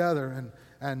stuff together.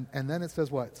 And then it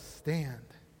says what? Stand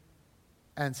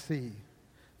and see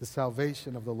the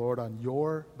salvation of the Lord on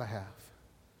your behalf.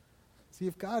 See,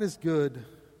 if God is good,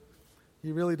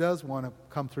 he really does want to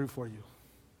come through for you.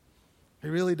 He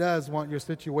really does want your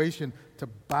situation to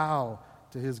bow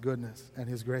to his goodness and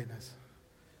his greatness.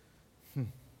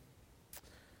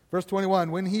 Verse 21,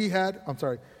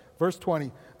 verse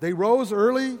 20. They rose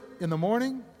early in the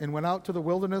morning and went out to the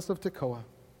wilderness of Tekoa.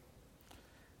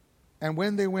 And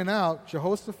when they went out,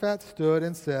 Jehoshaphat stood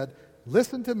and said,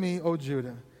 listen to me, O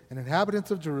Judah, and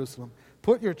inhabitants of Jerusalem.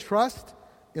 Put your trust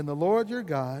in the Lord your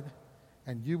God,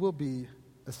 and you will be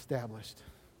established.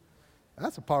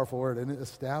 That's a powerful word, isn't it?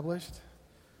 Established.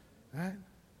 Right?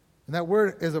 And that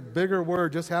word is a bigger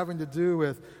word, just having to do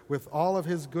with all of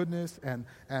his goodness and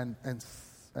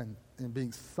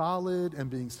being solid and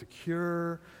being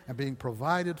secure and being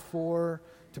provided for,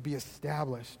 to be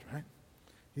established, right?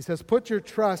 He says, put your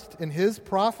trust in his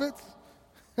prophets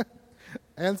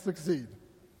and succeed.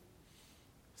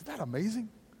 Isn't that amazing?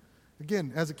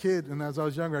 Again, as a kid and as I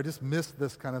was younger, I just missed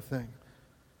this kind of thing.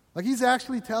 Like he's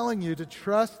actually telling you to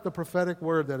trust the prophetic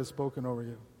word that is spoken over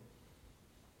you.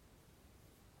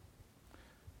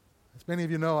 As many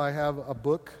of you know, I have a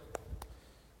book.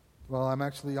 Well, I'm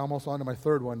actually almost on to my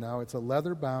third one now. It's a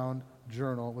leather-bound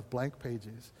journal with blank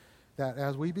pages that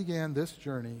as we began this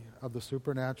journey of the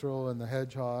supernatural and the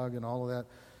hedgehog and all of that,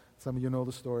 some of you know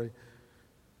the story,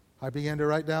 I began to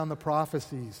write down the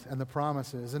prophecies and the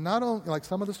promises. And not only like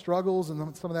some of the struggles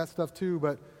and some of that stuff too,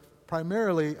 but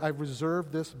primarily I've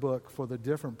reserved this book for the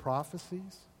different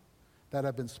prophecies that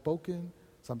have been spoken.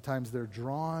 Sometimes they're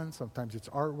drawn. Sometimes it's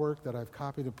artwork that I've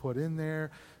copied and put in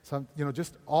there.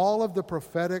 Just all of the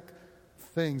prophetic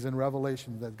things and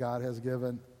revelations that God has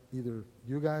given either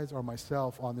you guys or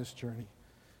myself on this journey.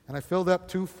 And I filled up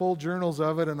 2 full journals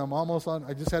of it, and I'm almost on.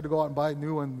 I just had to go out and buy a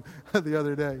new one the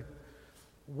other day.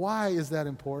 Why is that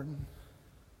important?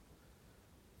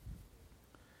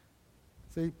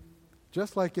 See,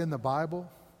 just like in the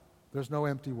Bible, there's no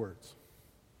empty words.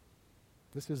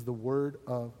 This is the Word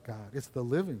of God. It's the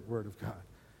living Word of God.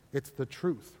 It's the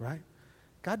truth, right?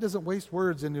 God doesn't waste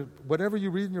words. Whatever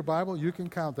you read in your Bible, you can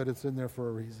count that it's in there for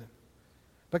a reason.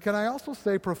 But can I also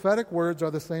say prophetic words are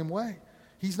the same way?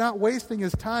 He's not wasting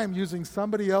his time using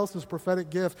somebody else's prophetic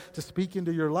gift to speak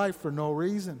into your life for no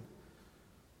reason.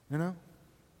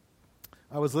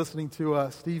 I was listening to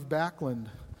Steve Backlund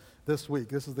this week.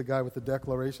 This is the guy with the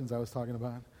declarations I was talking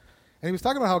about. And he was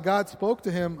talking about how God spoke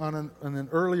to him on an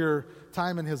earlier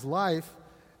time in his life.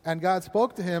 And God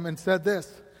spoke to him and said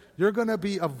this, you're going to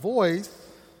be a voice.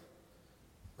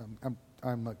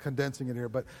 I'm condensing it here,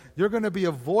 but you're going to be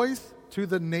a voice to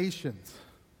the nations.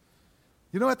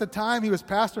 At the time he was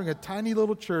pastoring a tiny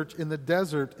little church in the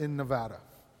desert in Nevada.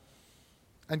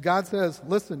 And God says,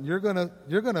 listen, you're going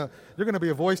to be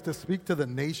a voice to speak to the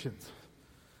nations.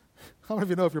 How many of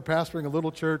you know if you're pastoring a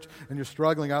little church and you're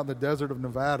struggling out in the desert of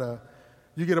Nevada,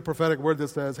 you get a prophetic word that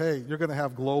says, hey, you're going to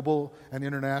have global and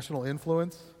international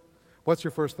influence? What's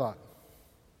your first thought?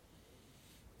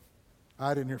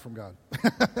 I didn't hear from God.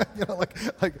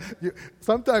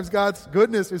 Sometimes God's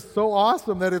goodness is so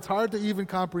awesome that it's hard to even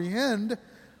comprehend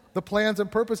the plans and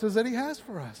purposes that he has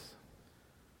for us.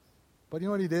 But you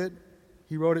know what he did?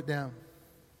 He wrote it down,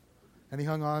 and he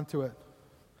hung on to it.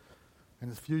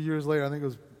 And a few years later, I think it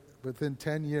was within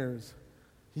 10 years,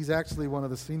 he's actually one of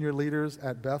the senior leaders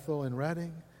at Bethel in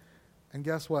Redding. And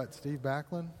guess what? Steve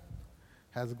Backlund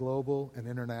has global and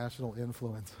international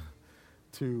influence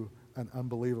to an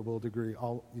unbelievable degree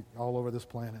all over this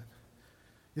planet.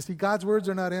 You see, God's words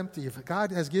are not empty. If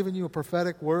God has given you a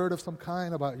prophetic word of some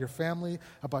kind about your family,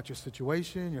 about your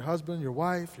situation, your husband, your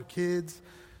wife, your kids,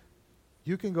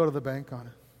 you can go to the bank on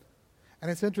it.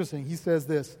 And it's interesting. He says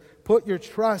this, put your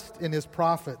trust in his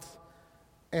prophets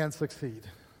and succeed.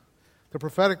 The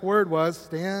prophetic word was,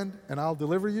 stand and I'll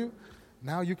deliver you.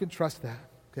 Now you can trust that,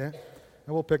 okay?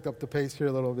 And we'll pick up the pace here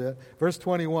a little bit. Verse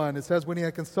 21, it says, when he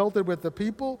had consulted with the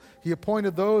people, he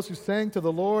appointed those who sang to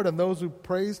the Lord and those who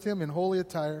praised him in holy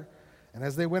attire. And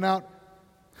as they went out,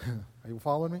 are you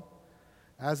following me?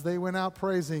 As they went out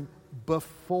praising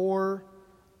before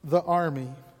the army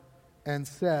and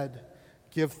said,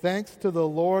 give thanks to the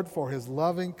Lord, for his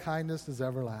loving kindness is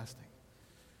everlasting.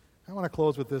 I want to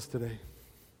close with this today.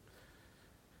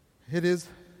 It is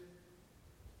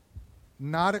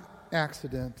not an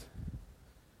accident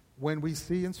when we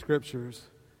see in scriptures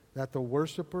that the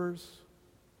worshipers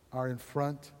are in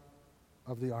front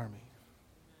of the army.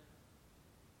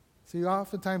 See,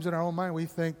 oftentimes in our own mind we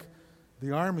think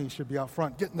the army should be out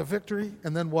front, getting the victory,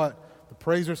 and then what? The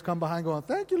praisers come behind going,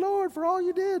 thank you, Lord, for all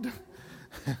you did.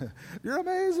 You're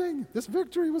amazing. This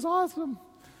victory was awesome.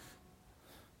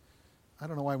 I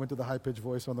don't know why I went to the high-pitched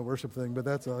voice on the worship thing, but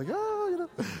that's like,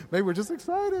 maybe we're just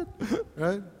excited,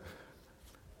 right?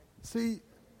 See,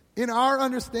 in our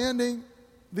understanding,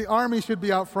 the army should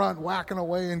be out front whacking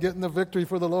away and getting the victory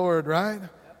for the Lord, right?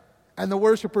 And the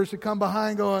worshipers should come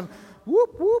behind going,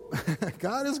 whoop, whoop,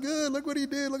 God is good. Look what he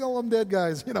did. Look at all them dead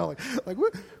guys, like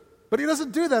whoop. But he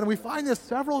doesn't do that. And we find this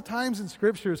several times in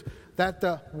scriptures that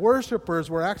the worshipers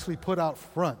were actually put out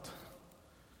front.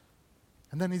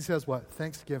 And then he says what?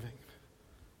 Thanksgiving.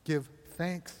 Give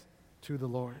thanks to the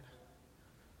Lord.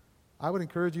 I would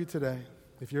encourage you today,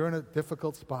 if you're in a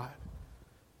difficult spot,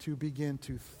 to begin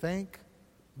to thank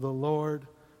the Lord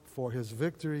for his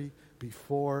victory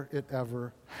before it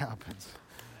ever happens.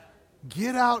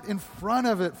 Get out in front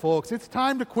of it, folks. It's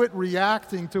time to quit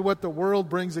reacting to what the world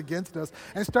brings against us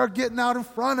and start getting out in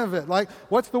front of it. Like,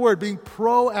 what's the word? Being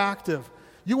proactive.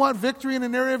 You want victory in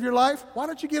an area of your life? Why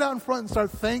don't you get out in front and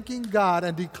start thanking God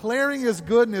and declaring his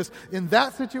goodness in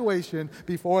that situation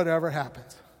before it ever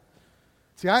happens?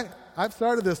 See, I've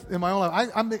started this in my own life.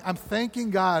 I'm thanking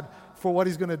God for what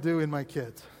he's going to do in my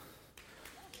kids.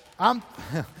 I'm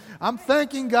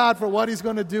thanking God for what he's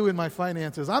going to do in my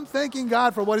finances. I'm thanking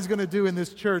God for what he's going to do in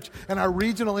this church and our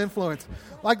regional influence.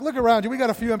 Like, look around you. We got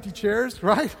a few empty chairs,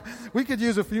 right? We could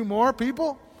use a few more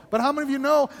people. But how many of you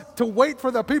know to wait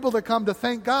for the people to come to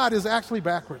thank God is actually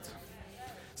backwards?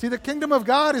 See, the kingdom of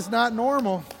God is not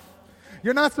normal.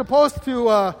 You're not supposed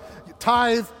to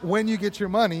tithe when you get your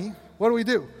money. What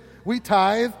do? We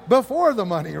tithe before the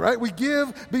money, right? We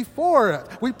give before it.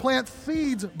 We plant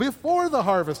seeds before the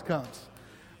harvest comes.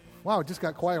 Wow, it just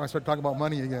got quiet when I started talking about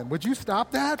money again. Would you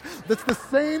stop that? That's the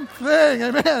same thing,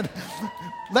 amen.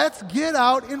 Let's get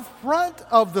out in front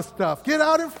of the stuff. Get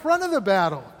out in front of the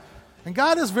battle. And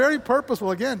God is very purposeful.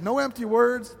 Again, no empty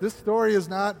words. This story is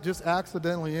not just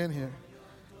accidentally in here.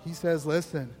 He says,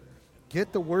 listen,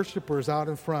 get the worshipers out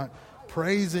in front,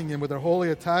 praising him with their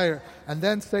holy attire, and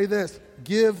then say this,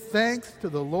 give thanks to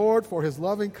the Lord, for his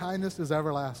loving kindness is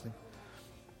everlasting.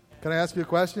 Can I ask you a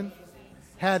question?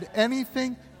 Had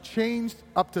anything changed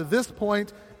up to this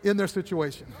point in their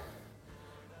situation?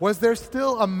 Was there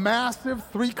still a massive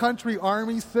 3-country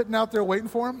army sitting out there waiting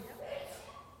for them?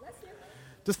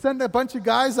 To send a bunch of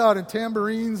guys out in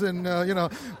tambourines and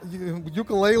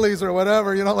ukuleles or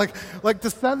whatever, like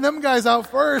to send them guys out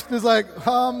first is like,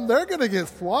 they're going to get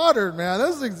slaughtered, man.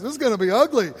 This is going to be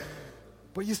ugly.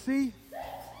 But you see,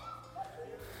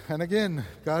 and again,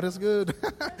 God is good.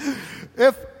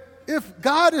 If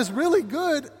God is really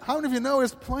good, how many of you know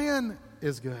his plan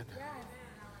is good?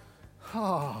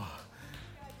 Oh,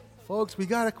 folks, we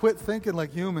got to quit thinking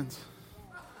like humans.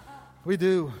 We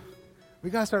do. We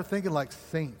got to start thinking like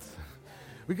saints.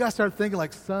 We got to start thinking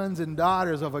like sons and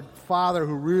daughters of a Father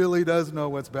who really does know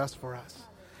what's best for us.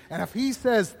 And if he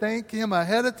says thank him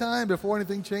ahead of time before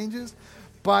anything changes,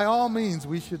 by all means,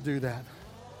 we should do that.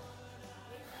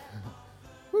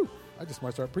 Whew, I just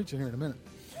might start preaching here in a minute.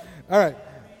 All right,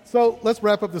 so let's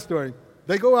wrap up the story.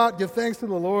 They go out, give thanks to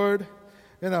the Lord.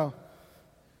 This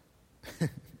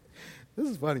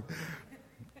is funny.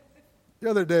 The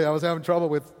other day, I was having trouble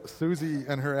with Susie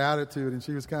and her attitude, and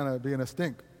she was kind of being a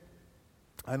stink.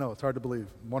 I know, it's hard to believe.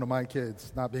 One of my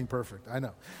kids not being perfect, I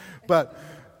know. But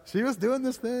she was doing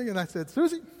this thing, and I said,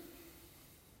 Susie,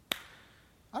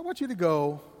 I want you to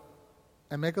go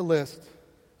and make a list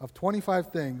of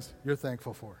 25 things you're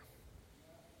thankful for.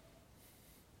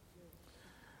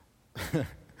 Do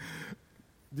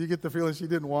you get the feeling she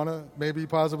didn't want to maybe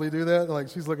possibly do that? Like,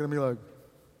 she's looking at me like,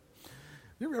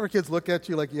 you ever kids look at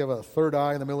you like you have a third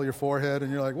eye in the middle of your forehead,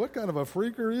 and you're like, what kind of a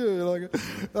freak are you?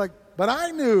 But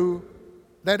I knew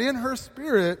that in her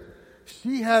spirit,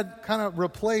 she had kind of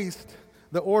replaced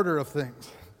the order of things.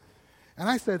 And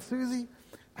I said, Susie,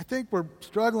 I think we're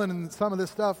struggling in some of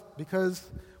this stuff because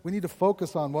we need to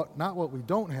focus on not what we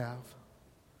don't have,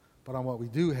 but on what we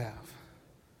do have.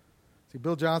 See,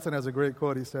 Bill Johnson has a great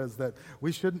quote. He says that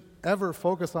we shouldn't ever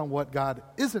focus on what God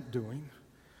isn't doing.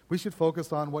 We should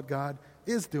focus on what God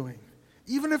is doing.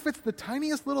 Even if it's the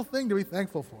tiniest little thing to be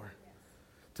thankful for.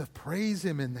 To praise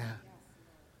Him in that.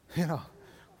 You know,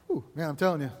 man, I'm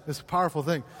telling you, it's a powerful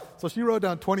thing. So she wrote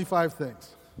down 25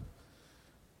 things.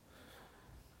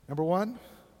 Number 1,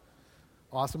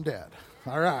 awesome dad.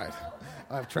 All right.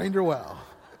 I've trained her well.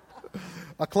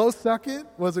 A close second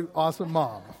was an awesome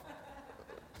mom.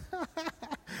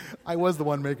 I was the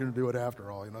one making her do it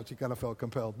after all. You know, she kind of felt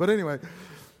compelled. But anyway,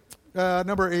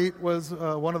 number 8 was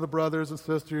one of the brothers and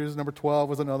sisters. Number 12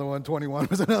 was another one. 21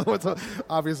 was another one. So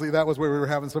obviously that was where we were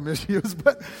having some issues.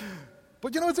 But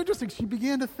you know, it's interesting. She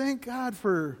began to thank God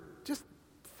for just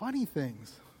funny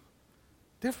things,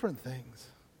 different things,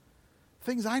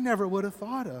 things I never would have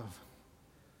thought of.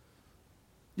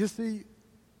 You see,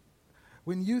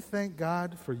 when you thank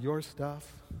God for your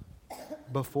stuff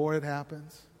before it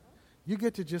happens, you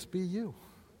get to just be you.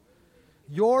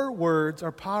 Your words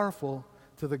are powerful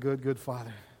to the good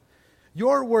Father.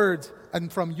 Your words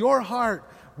and from your heart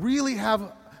really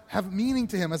have meaning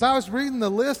to Him. As I was reading the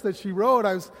list that she wrote,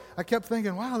 I kept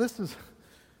thinking, wow, this is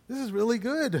really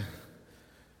good.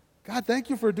 God, thank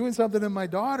you for doing something in my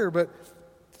daughter, but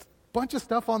a bunch of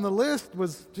stuff on the list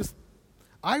was just,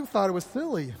 I thought it was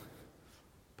silly.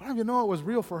 But I don't even know it was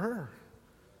real for her.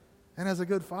 And as a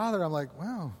good father, I'm like,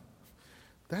 wow,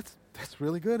 that's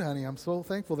really good, honey. I'm so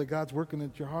thankful that God's working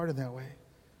at your heart in that way.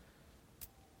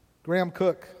 Graham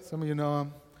Cook, some of you know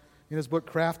him, in his book,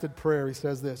 Crafted Prayer, he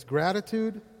says this: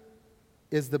 gratitude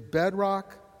is the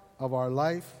bedrock of our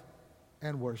life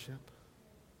and worship.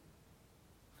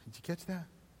 Did you catch that?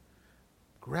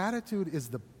 Gratitude is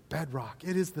the bedrock.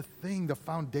 It is the thing, the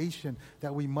foundation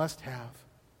that we must have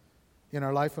in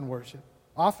our life and worship.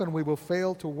 Often we will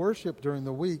fail to worship during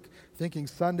the week, thinking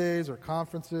Sundays or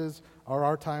conferences are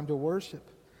our time to worship.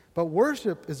 But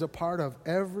worship is a part of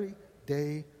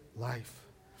everyday life.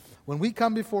 When we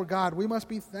come before God, we must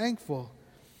be thankful.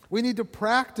 We need to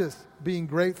practice being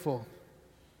grateful.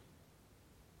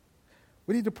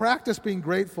 We need to practice being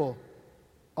grateful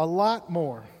a lot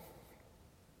more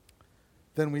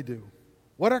than we do.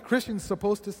 What are Christians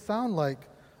supposed to sound like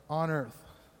on earth?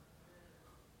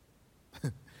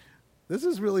 This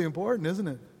is really important, isn't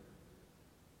it?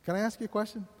 Can I ask you a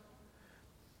question?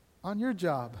 On your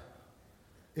job,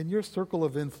 in your circle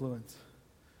of influence,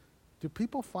 do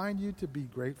people find you to be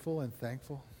grateful and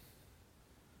thankful?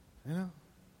 You know?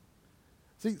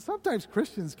 See, sometimes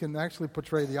Christians can actually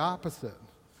portray the opposite.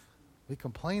 We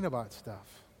complain about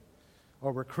stuff,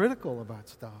 or we're critical about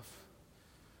stuff.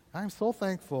 I'm so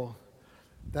thankful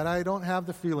that I don't have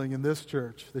the feeling in this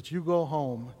church that you go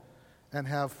home and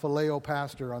have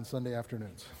filet-o-pastor on Sunday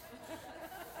afternoons.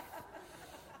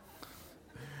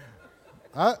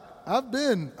 I've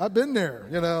been there,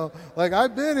 you know. Like,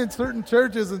 I've been in certain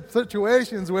churches and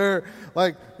situations where,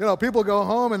 like, you know, people go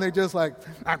home and they just like,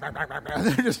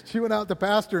 they're just chewing out the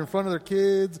pastor in front of their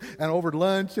kids, and over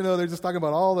lunch, you know, they're just talking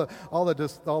about all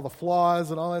the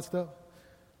flaws and all that stuff.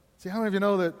 See, how many of you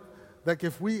know that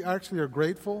if we actually are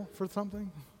grateful for something,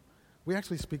 we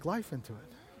actually speak life into it?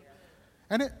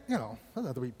 And it, you know, doesn't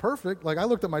have to be perfect. Like, I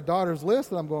looked at my daughter's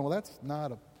list and I'm going,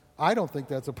 well, I don't think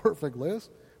that's a perfect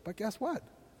list. But guess what?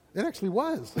 It actually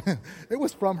was. It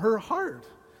was from her heart.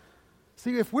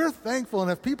 See, if we're thankful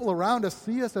and if people around us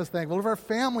see us as thankful, if our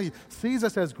family sees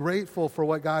us as grateful for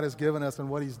what God has given us and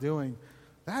what He's doing,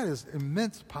 that is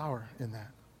immense power in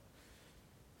that.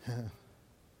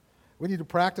 We need to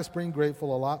practice being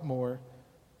grateful a lot more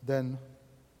than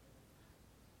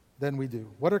we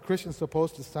do. What are Christians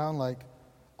supposed to sound like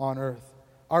on earth?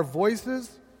 Our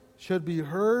voices should be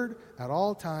heard at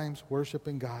all times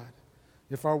worshiping God.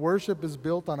 If our worship is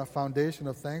built on a foundation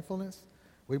of thankfulness,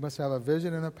 we must have a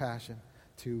vision and a passion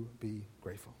to be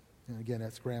grateful. And again,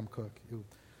 that's Graham Cook.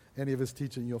 Any of his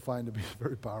teaching you'll find to be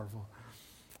very powerful.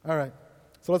 All right,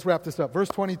 so let's wrap this up. Verse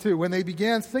 22, when they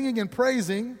began singing and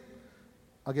praising,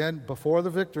 again, before the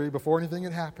victory, before anything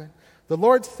had happened, the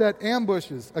Lord set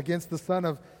ambushes against the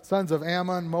sons of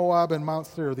Ammon, Moab, and Mount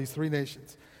Seir, these three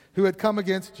nations, who had come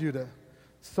against Judah.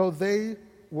 So they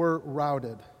were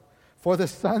routed. For the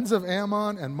sons of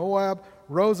Ammon and Moab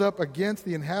rose up against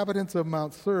the inhabitants of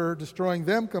Mount Seir, destroying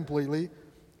them completely.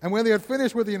 And when they had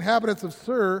finished with the inhabitants of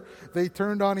Seir, they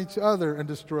turned on each other and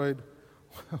destroyed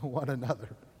one another.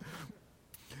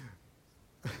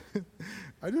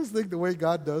 I just think the way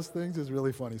God does things is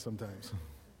really funny sometimes.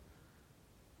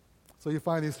 So you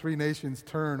find these three nations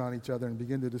turn on each other and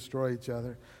begin to destroy each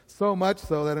other. So much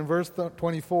so that in verse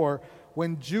 24,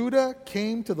 when Judah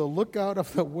came to the lookout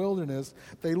of the wilderness,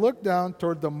 they looked down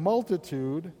toward the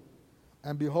multitude,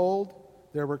 and behold,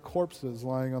 there were corpses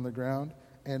lying on the ground,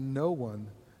 and no one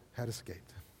had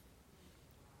escaped.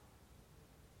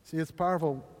 See, it's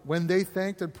powerful. When they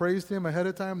thanked and praised him ahead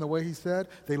of time, the way he said,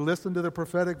 they listened to the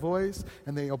prophetic voice,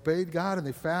 and they obeyed God, and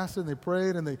they fasted, and they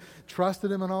prayed, and they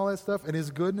trusted him and all that stuff, and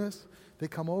his goodness, they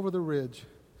come over the ridge.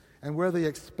 And where they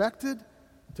expected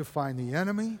to find the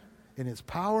enemy in his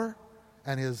power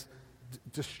and his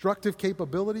destructive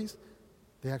capabilities,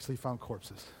 they actually found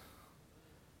corpses.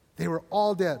 They were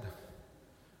all dead.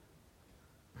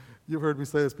 You've heard me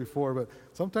say this before, but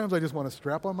sometimes I just want to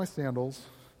strap on my sandals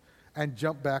and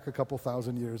jump back a couple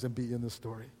thousand years and be in this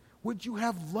story. Would you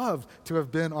have loved to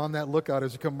have been on that lookout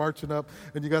as you come marching up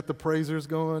and you got the praisers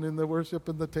going and the worship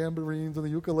and the tambourines and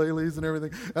the ukuleles and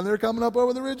everything, and they're coming up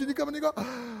over the ridge and you come and you go,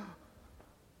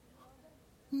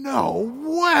 no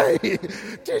way!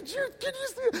 Can you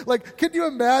see? Like, can you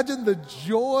imagine the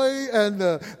joy and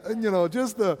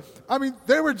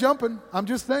they were jumping. I'm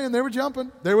just saying, they were jumping.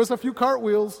 There was a few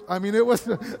cartwheels. I mean, it was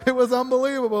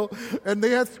unbelievable. And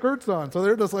they had skirts on, so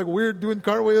they're just like weird doing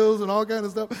cartwheels and all kind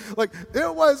of stuff. Like,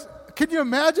 it was, can you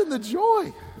imagine the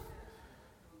joy?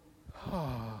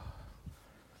 Oh.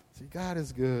 See, God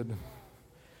is good.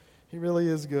 He really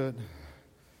is good.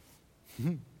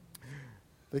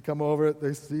 They come over it,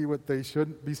 they see what they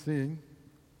shouldn't be seeing.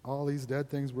 All these dead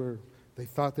things where they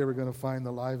thought they were going to find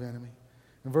the live enemy.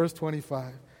 In verse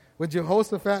 25, when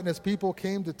Jehoshaphat and his people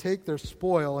came to take their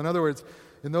spoil, in other words,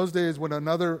 in those days when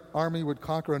another army would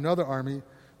conquer another army,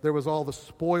 there was all the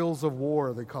spoils of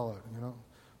war, they call it,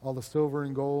 all the silver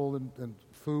and gold and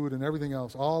food and everything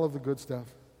else, all of the good stuff.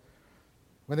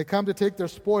 When they come to take their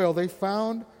spoil, they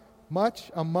found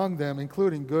much among them,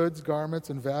 including goods, garments,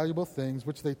 and valuable things,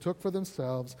 which they took for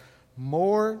themselves,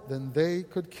 more than they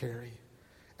could carry.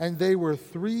 And they were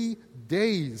 3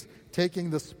 days taking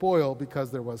the spoil because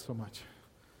there was so much.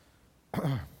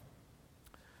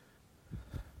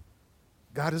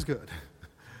 God is good.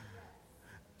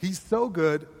 He's so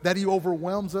good that he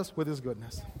overwhelms us with his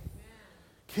goodness.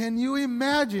 Can you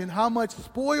imagine how much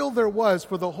spoil there was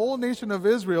for the whole nation of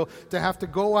Israel to have to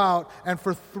go out, and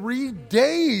for 3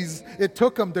 days it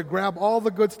took them to grab all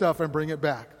the good stuff and bring it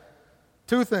back?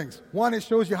 2 things. One, it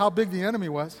shows you how big the enemy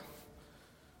was.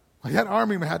 Like, that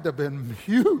army had to have been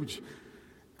huge.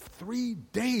 3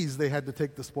 days they had to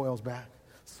take the spoils back.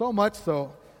 So much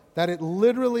so that it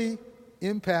literally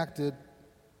impacted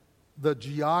the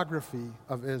geography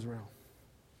of Israel.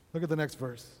 Look at the next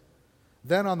verse.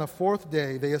 Then on the 4th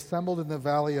day they assembled in the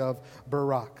valley of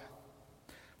Barak.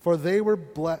 For there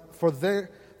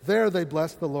they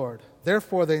blessed the Lord.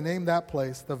 Therefore they named that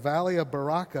place the valley of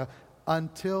Barakah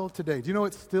until today. Do you know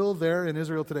it's still there in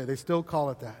Israel today? They still call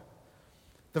it that.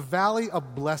 The valley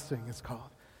of blessing is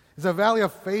called. It's a valley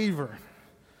of favor.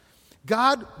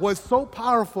 God was so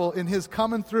powerful in his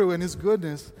coming through and his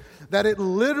goodness that it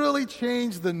literally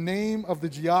changed the name of the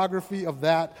geography of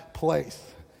that place.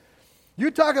 You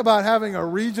talk about having a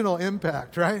regional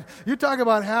impact, right? You talk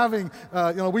about having,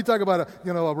 we talk about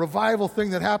a revival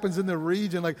thing that happens in the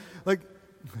region. Like,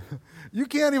 you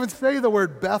can't even say the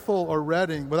word Bethel or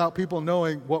Redding without people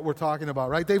knowing what we're talking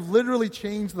about, right? They've literally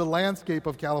changed the landscape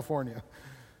of California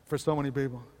for so many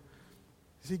people.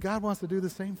 See, God wants to do the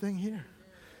same thing here.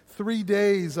 3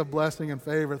 days of blessing and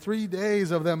favor, 3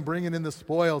 days of them bringing in the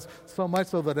spoils, so much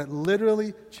so that it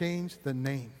literally changed the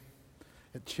name.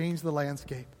 It changed the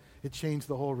landscape. It changed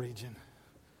the whole region.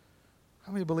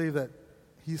 How many believe that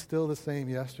he's still the same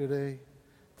yesterday,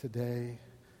 today,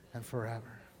 and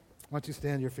forever? Why don't you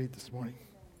stand to your feet this morning?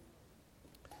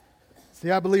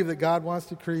 See, I believe that God wants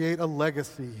to create a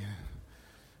legacy.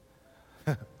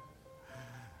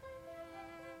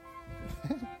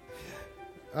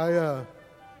 I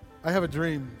have a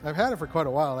dream. I've had it for quite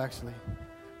a while, actually.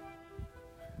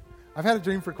 I've had a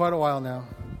dream for quite a while now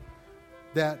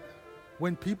that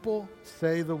when people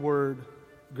say the word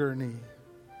Gurnee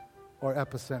or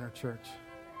Epicenter Church,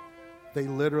 they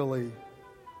literally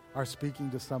are speaking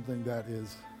to something that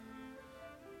is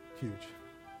huge.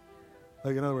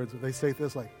 Like, in other words, they say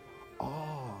this like,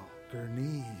 oh,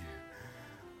 Gurnee.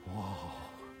 Whoa.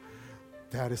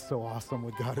 That is so awesome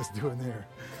what God is doing there.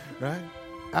 Right?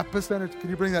 Epicenter, can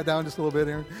you bring that down just a little bit,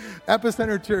 Aaron?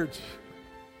 Epicenter Church.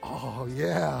 Oh,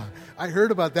 yeah. I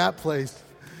heard about that place.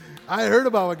 I heard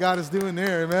about what God is doing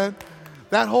there, man.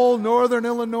 That whole northern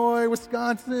Illinois,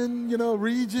 Wisconsin,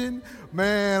 region,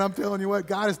 man, I'm telling you what,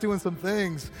 God is doing some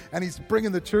things, and he's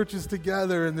bringing the churches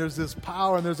together, and there's this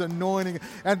power, and there's anointing,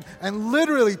 and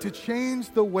literally to change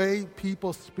the way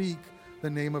people speak the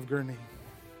name of Gurnee.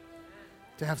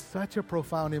 To have such a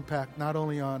profound impact, not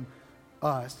only on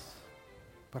us,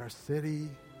 but our city,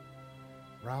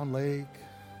 Round Lake,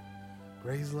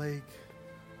 Grays Lake,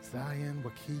 Zion,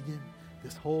 Waukegan,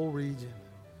 this whole region,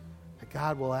 that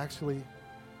God will actually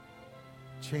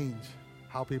change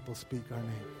how people speak our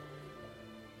name.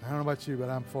 I don't know about you, but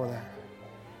I'm for that.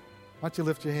 Why don't you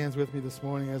lift your hands with me this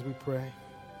morning as we pray?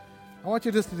 I want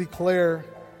you just to declare,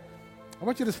 I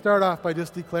want you to start off by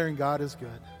just declaring God is good.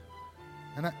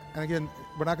 And again,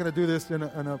 we're not going to do this in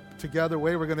a together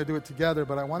way. We're going to do it together,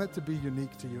 but I want it to be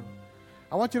unique to you.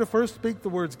 I want you to first speak the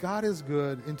words, God is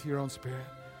good, into your own spirit.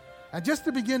 And just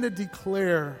to begin to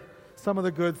declare some of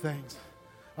the good things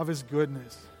of His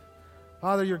goodness.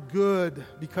 Father, you're good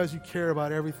because you care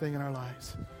about everything in our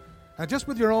lives. And just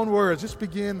with your own words, just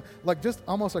begin, like just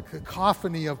almost a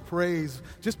cacophony of praise,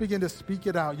 just begin to speak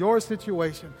it out. Your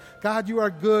situation. God, you are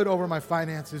good over my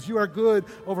finances. You are good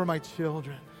over my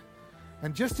children.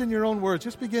 And just in your own words,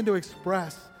 just begin to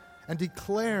express and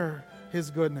declare His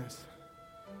goodness.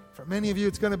 For many of you,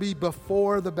 it's going to be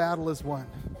before the battle is won.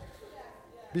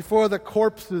 Before the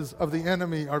corpses of the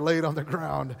enemy are laid on the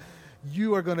ground,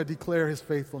 you are going to declare His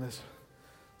faithfulness.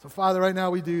 So, Father, right now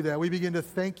we do that. We begin to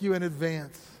thank you in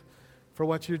advance for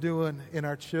what you're doing in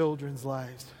our children's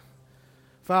lives.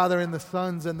 Father, in the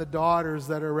sons and the daughters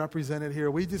that are represented here,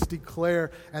 we just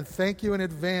declare and thank you in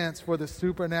advance for the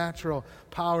supernatural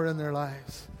power in their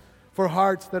lives, for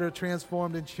hearts that are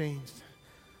transformed and changed.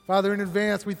 Father, in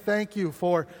advance, we thank you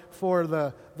for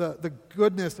the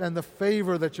goodness and the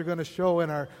favor that you're going to show in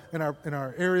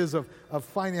our areas of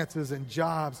finances and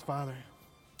jobs, Father.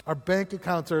 Our bank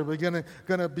accounts are going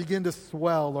to begin to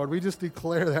swell, Lord. We just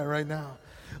declare that right now.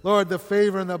 Lord, the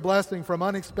favor and the blessing from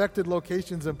unexpected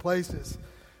locations and places.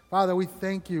 Father, we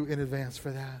thank you in advance for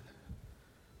that.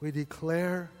 We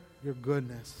declare your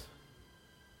goodness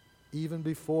even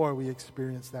before we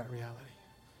experience that reality.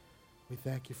 We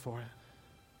thank you for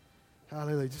it.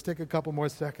 Hallelujah. Just take a couple more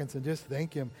seconds and just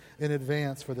thank Him in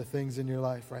advance for the things in your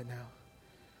life right now.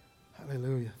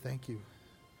 Hallelujah. Thank you.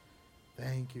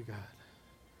 Thank you, God.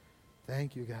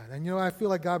 Thank you, God. And I feel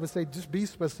like God would say, just be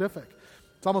specific.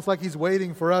 It's almost like He's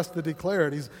waiting for us to declare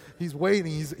it. He's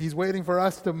waiting. He's waiting for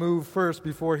us to move first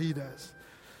before He does.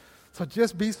 So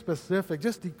just be specific.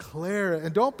 Just declare it.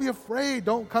 And don't be afraid.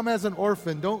 Don't come as an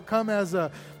orphan. Don't come as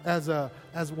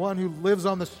one who lives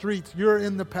on the streets. You're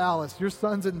in the palace. You're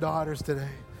sons and daughters today.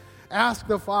 Ask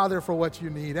the Father for what you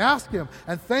need. Ask Him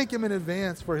and thank Him in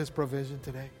advance for His provision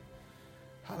today.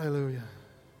 Hallelujah.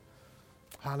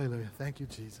 Hallelujah. Thank you,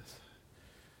 Jesus.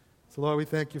 So, Lord, we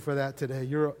thank you for that today.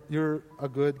 You're a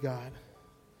good God.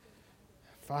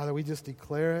 Father, we just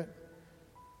declare it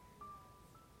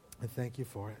and thank you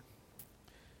for it.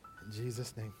 In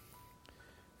Jesus' name.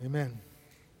 Amen.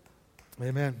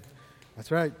 Amen.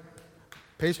 That's right.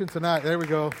 Patience or not. There we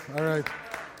go. All right.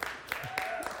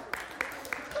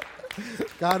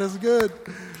 God is good.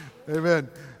 Amen.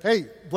 Hey.